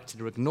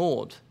neglected or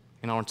ignored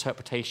in our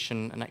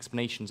interpretation and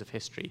explanations of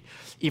history,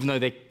 even though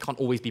they can't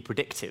always be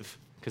predictive,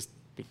 because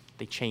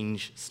they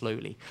change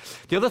slowly.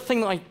 The other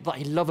thing that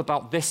I love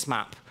about this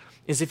map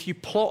is if you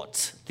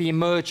plot the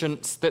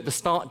emergence, the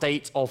start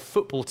date of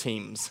football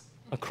teams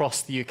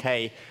across the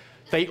UK,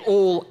 they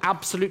all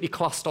absolutely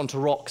cluster onto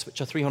rocks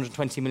which are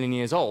 320 million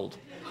years old.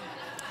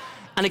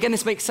 And again,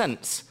 this makes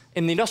sense.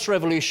 In the Industrial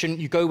Revolution,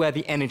 you go where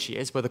the energy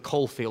is, where the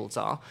coal fields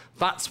are.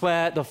 That's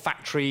where the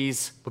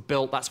factories were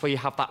built. That's where you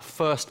have that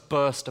first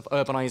burst of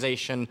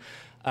urbanization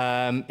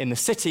in the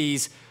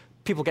cities.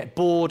 People get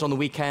bored on the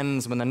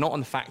weekends when they're not in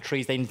the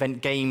factories. They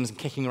invent games and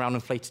kicking around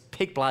inflated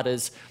pig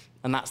bladders,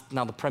 and that's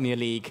now the Premier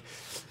League,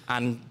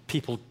 and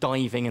people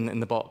diving in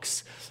the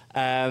box.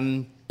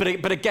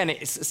 But again,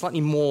 it's a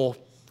slightly more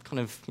kind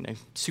of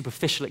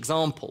superficial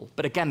example.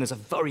 But again, there's a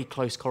very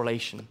close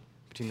correlation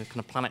between the kind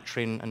of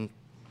planetary and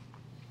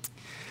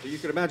you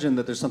could imagine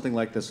that there's something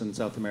like this in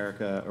South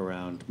America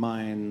around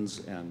mines,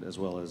 and as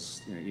well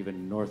as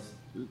even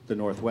the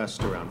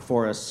Northwest around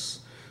forests,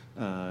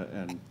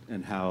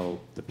 and how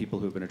the people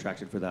who've been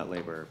attracted for that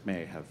labor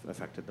may have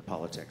affected the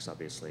politics,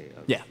 obviously,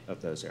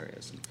 of those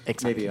areas.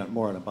 Exactly. Maybe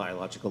more on a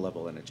biological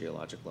level and a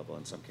geologic level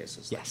in some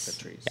cases, like the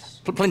trees.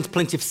 Yeah.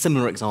 Plenty of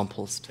similar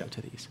examples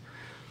to these.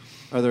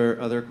 Are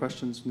there other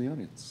questions from the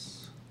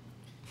audience?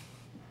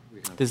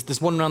 There's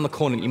one around the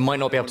corner that you might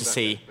not be able to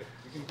see. You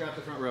can grab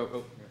the front row.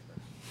 Oh.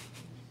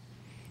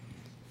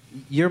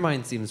 Your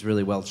mind seems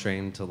really well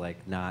trained to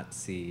not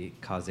see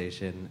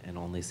causation and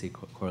only see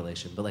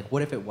correlation. But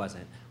what if it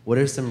wasn't? What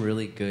are some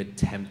really good,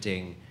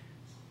 tempting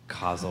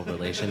causal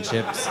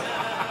relationships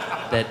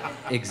that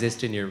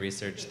exist in your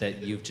research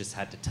that you've just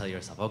had to tell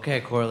yourself, okay,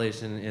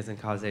 correlation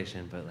isn't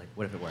causation, but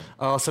what if it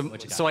were?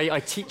 So I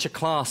teach a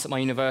class at my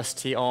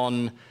university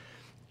on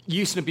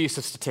use and abuse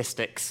of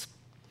statistics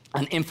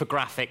and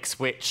infographics,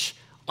 which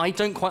I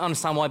don't quite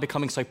understand why they're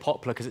becoming so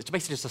popular, because it's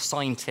basically just a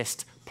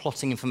scientist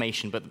plotting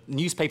information, but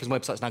newspapers and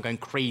websites are now going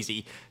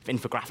crazy for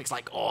infographics,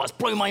 it's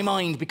blown my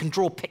mind, we can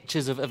draw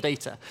pictures of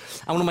data.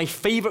 And one of my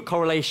favorite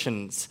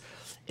correlations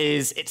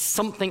is it's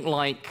something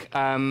like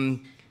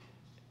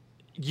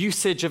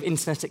usage of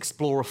Internet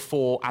Explorer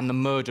 4 and the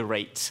murder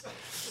rate.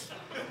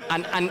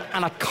 And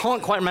I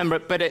can't quite remember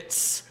it, but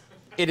it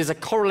is a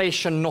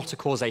correlation, not a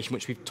causation,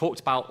 which we've talked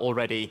about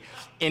already,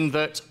 in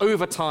that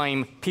over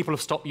time, people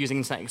have stopped using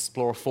Internet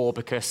Explorer 4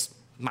 because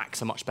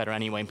Macs are much better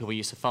anyway, and people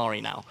use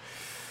Safari now.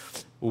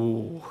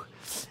 Ooh.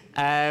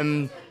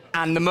 And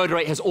the murder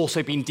rate has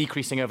also been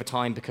decreasing over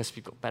time because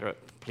we've got better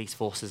at police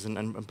forces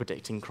and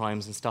predicting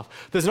crimes and stuff.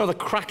 There's another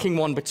cracking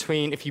one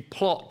between, if you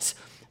plot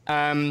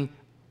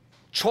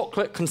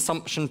chocolate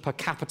consumption per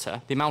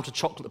capita, the amount of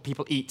chocolate that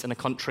people eat in a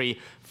country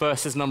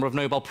versus the number of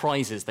Nobel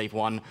Prizes they've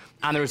won,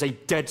 and there is a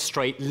dead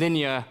straight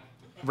linear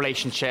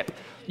relationship.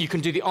 You can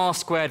do the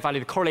R-squared value,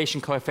 the correlation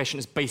coefficient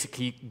is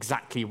basically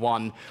exactly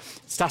 1.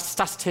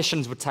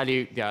 Statisticians would tell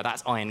you,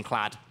 that's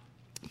ironclad.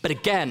 But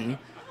again,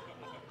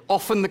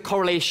 often the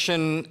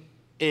correlation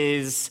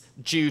is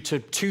due to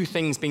two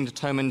things being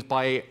determined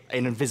by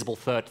an invisible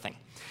third thing.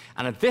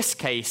 And in this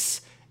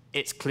case,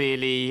 it's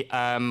clearly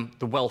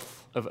the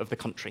wealth of the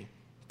country.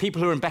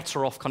 People who are in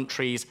better off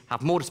countries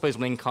have more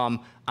disposable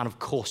income, and of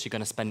course you're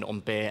going to spend it on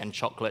beer and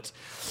chocolate.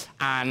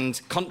 And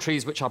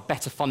countries which are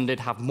better funded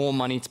have more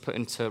money to put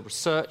into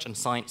research and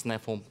science, and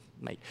therefore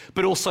make.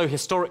 But also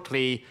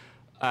historically,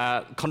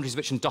 countries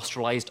which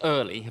industrialized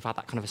early have had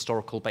that kind of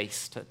historical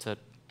base to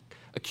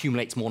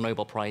accumulate more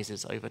Nobel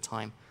Prizes over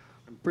time.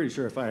 I'm pretty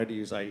sure if I had to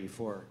use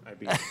IE4, I'd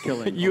be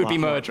killing You would be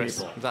more murderous,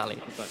 people.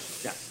 exactly.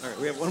 But, all right,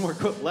 we have one more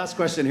last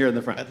question here in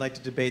the front. I'd like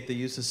to debate the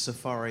use of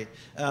Safari.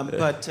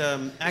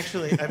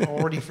 Actually, I've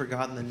already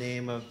forgotten the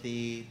name of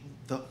the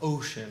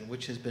ocean,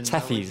 which has been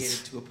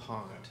relegated to a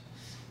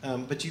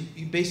pond. But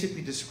you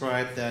basically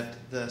described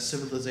that the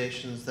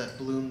civilizations that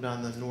bloomed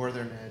on the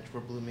northern edge were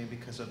blooming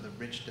because of the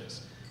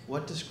richness.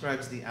 what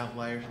describes the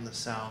outliers in the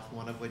south,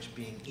 one of which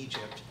being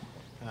Egypt,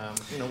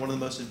 one of the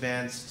most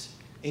advanced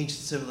ancient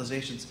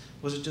civilizations?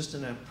 Was it just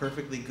in a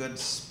perfectly good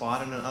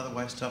spot in an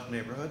otherwise tough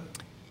neighborhood?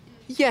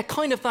 Yeah,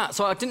 kind of that.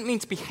 So I didn't mean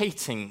to be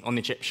hating on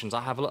the Egyptians. I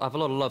have a lot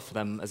of love for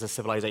them as a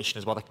civilization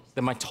as well.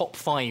 They're my top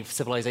 5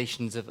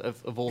 civilizations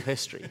of all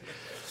history.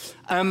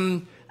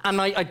 And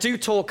I do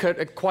talk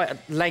quite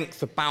at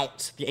length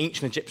about the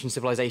ancient Egyptian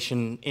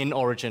civilization in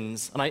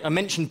Origins. And I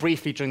mentioned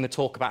briefly during the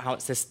talk about how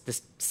it's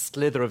this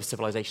slither of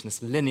civilization,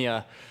 this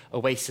linear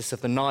oasis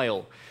of the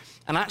Nile.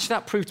 And actually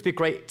that proved to be a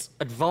great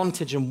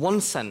advantage in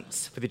one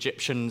sense for the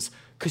Egyptians,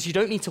 because you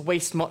don't need to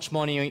waste much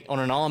money on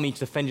an army to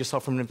defend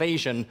yourself from an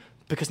invasion,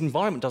 because the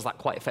environment does that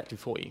quite effectively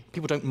for you.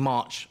 People don't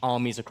march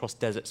armies across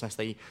deserts unless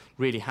they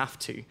really have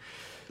to.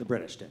 The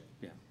British did,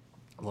 yeah.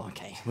 Well,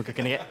 okay, we're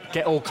going to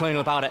get all colonial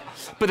about it.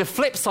 But the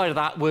flip side of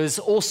that was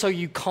also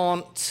you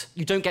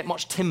don't get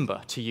much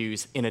timber to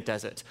use in a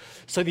desert.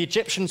 So the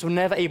Egyptians were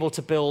never able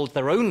to build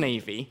their own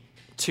navy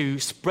to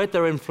spread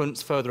their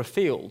influence further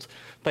afield.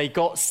 They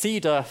got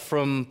cedar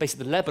from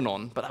basically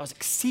Lebanon, but that was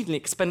exceedingly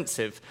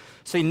expensive.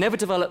 So they never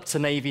developed a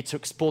navy to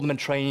explore the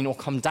Mediterranean or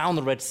come down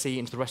the Red Sea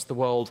into the rest of the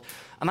world.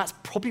 And that's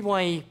probably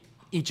why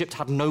Egypt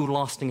had no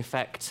lasting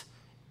effect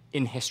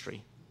in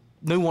history.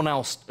 No one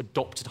else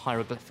adopted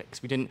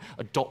hieroglyphics. We didn't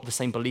adopt the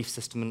same belief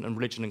system and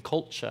religion and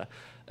culture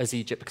as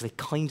Egypt because they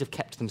kind of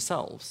kept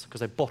themselves, because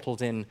they're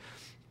bottled in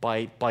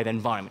by the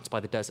environment, by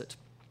the desert.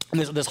 And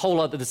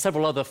there's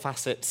several other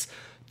facets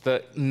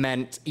that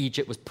meant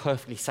Egypt was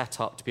perfectly set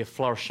up to be a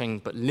flourishing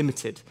but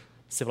limited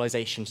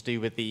civilization, to do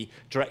with the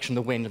direction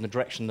of the wind and the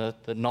direction the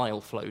Nile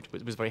flowed.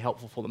 It was very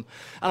helpful for them.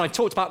 And I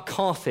talked about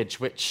Carthage,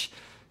 which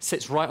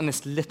sits right on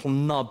this little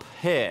nub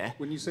here.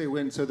 When you say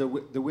wind, so the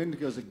wind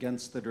goes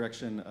against the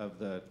direction of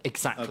the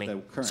Exactly. Of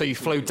the current. So you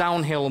flow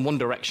downhill in one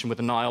direction with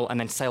the Nile and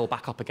then sail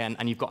back up again,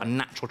 and you've got a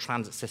natural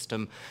transit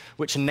system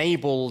which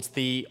enabled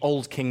the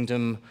Old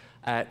Kingdom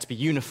to be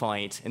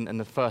unified in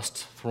the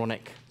first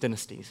pharaonic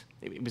dynasties.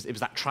 It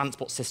was that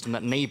transport system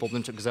that enabled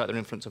them to exert their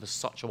influence over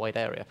such a wide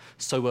area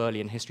so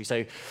early in history.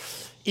 So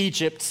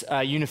Egypt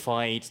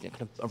unified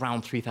kind of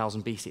around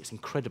 3000 BC. It's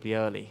incredibly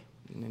early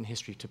in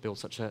history to build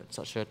such an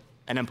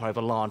empire of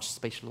a large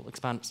spatial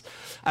expanse.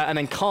 And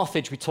then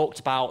Carthage, we talked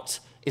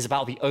about, is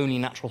about the only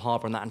natural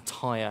harbour in that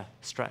entire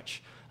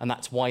stretch. And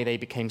that's why they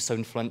became so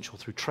influential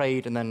through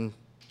trade and then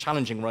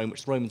challenging Rome,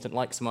 which the Romans didn't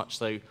like so much,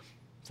 so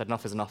said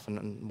enough is enough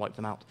and wiped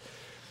them out,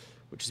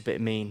 which is a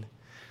bit mean.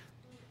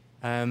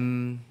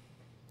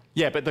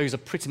 Yeah, but those are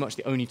pretty much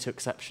the only 2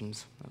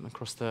 exceptions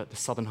across the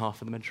southern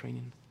half of the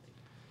Mediterranean.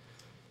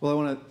 Well, I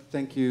want to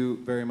thank you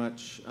very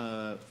much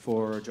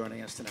for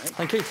joining us tonight.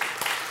 Thank you. And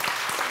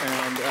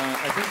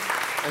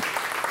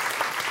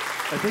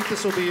I think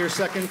this will be your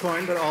second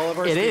coin, but all of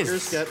our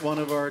speakers get one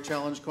of our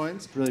challenge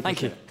coins. Really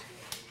appreciate it.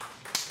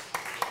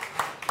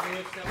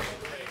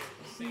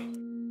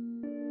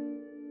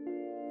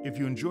 If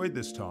you enjoyed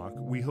this talk,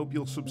 we hope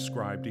you'll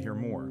subscribe to hear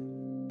more.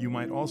 You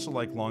might also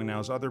like Long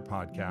Now's other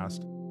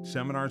podcast,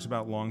 Seminars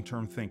About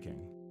Long-Term Thinking,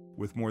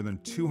 with more than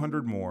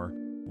 200 more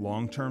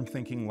long-term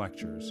thinking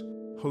lectures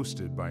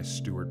hosted by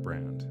Stuart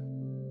Brand.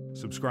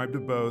 Subscribe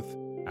to both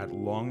at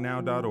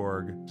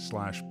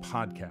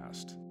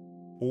longnow.org/podcast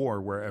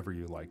or wherever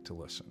you like to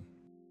listen.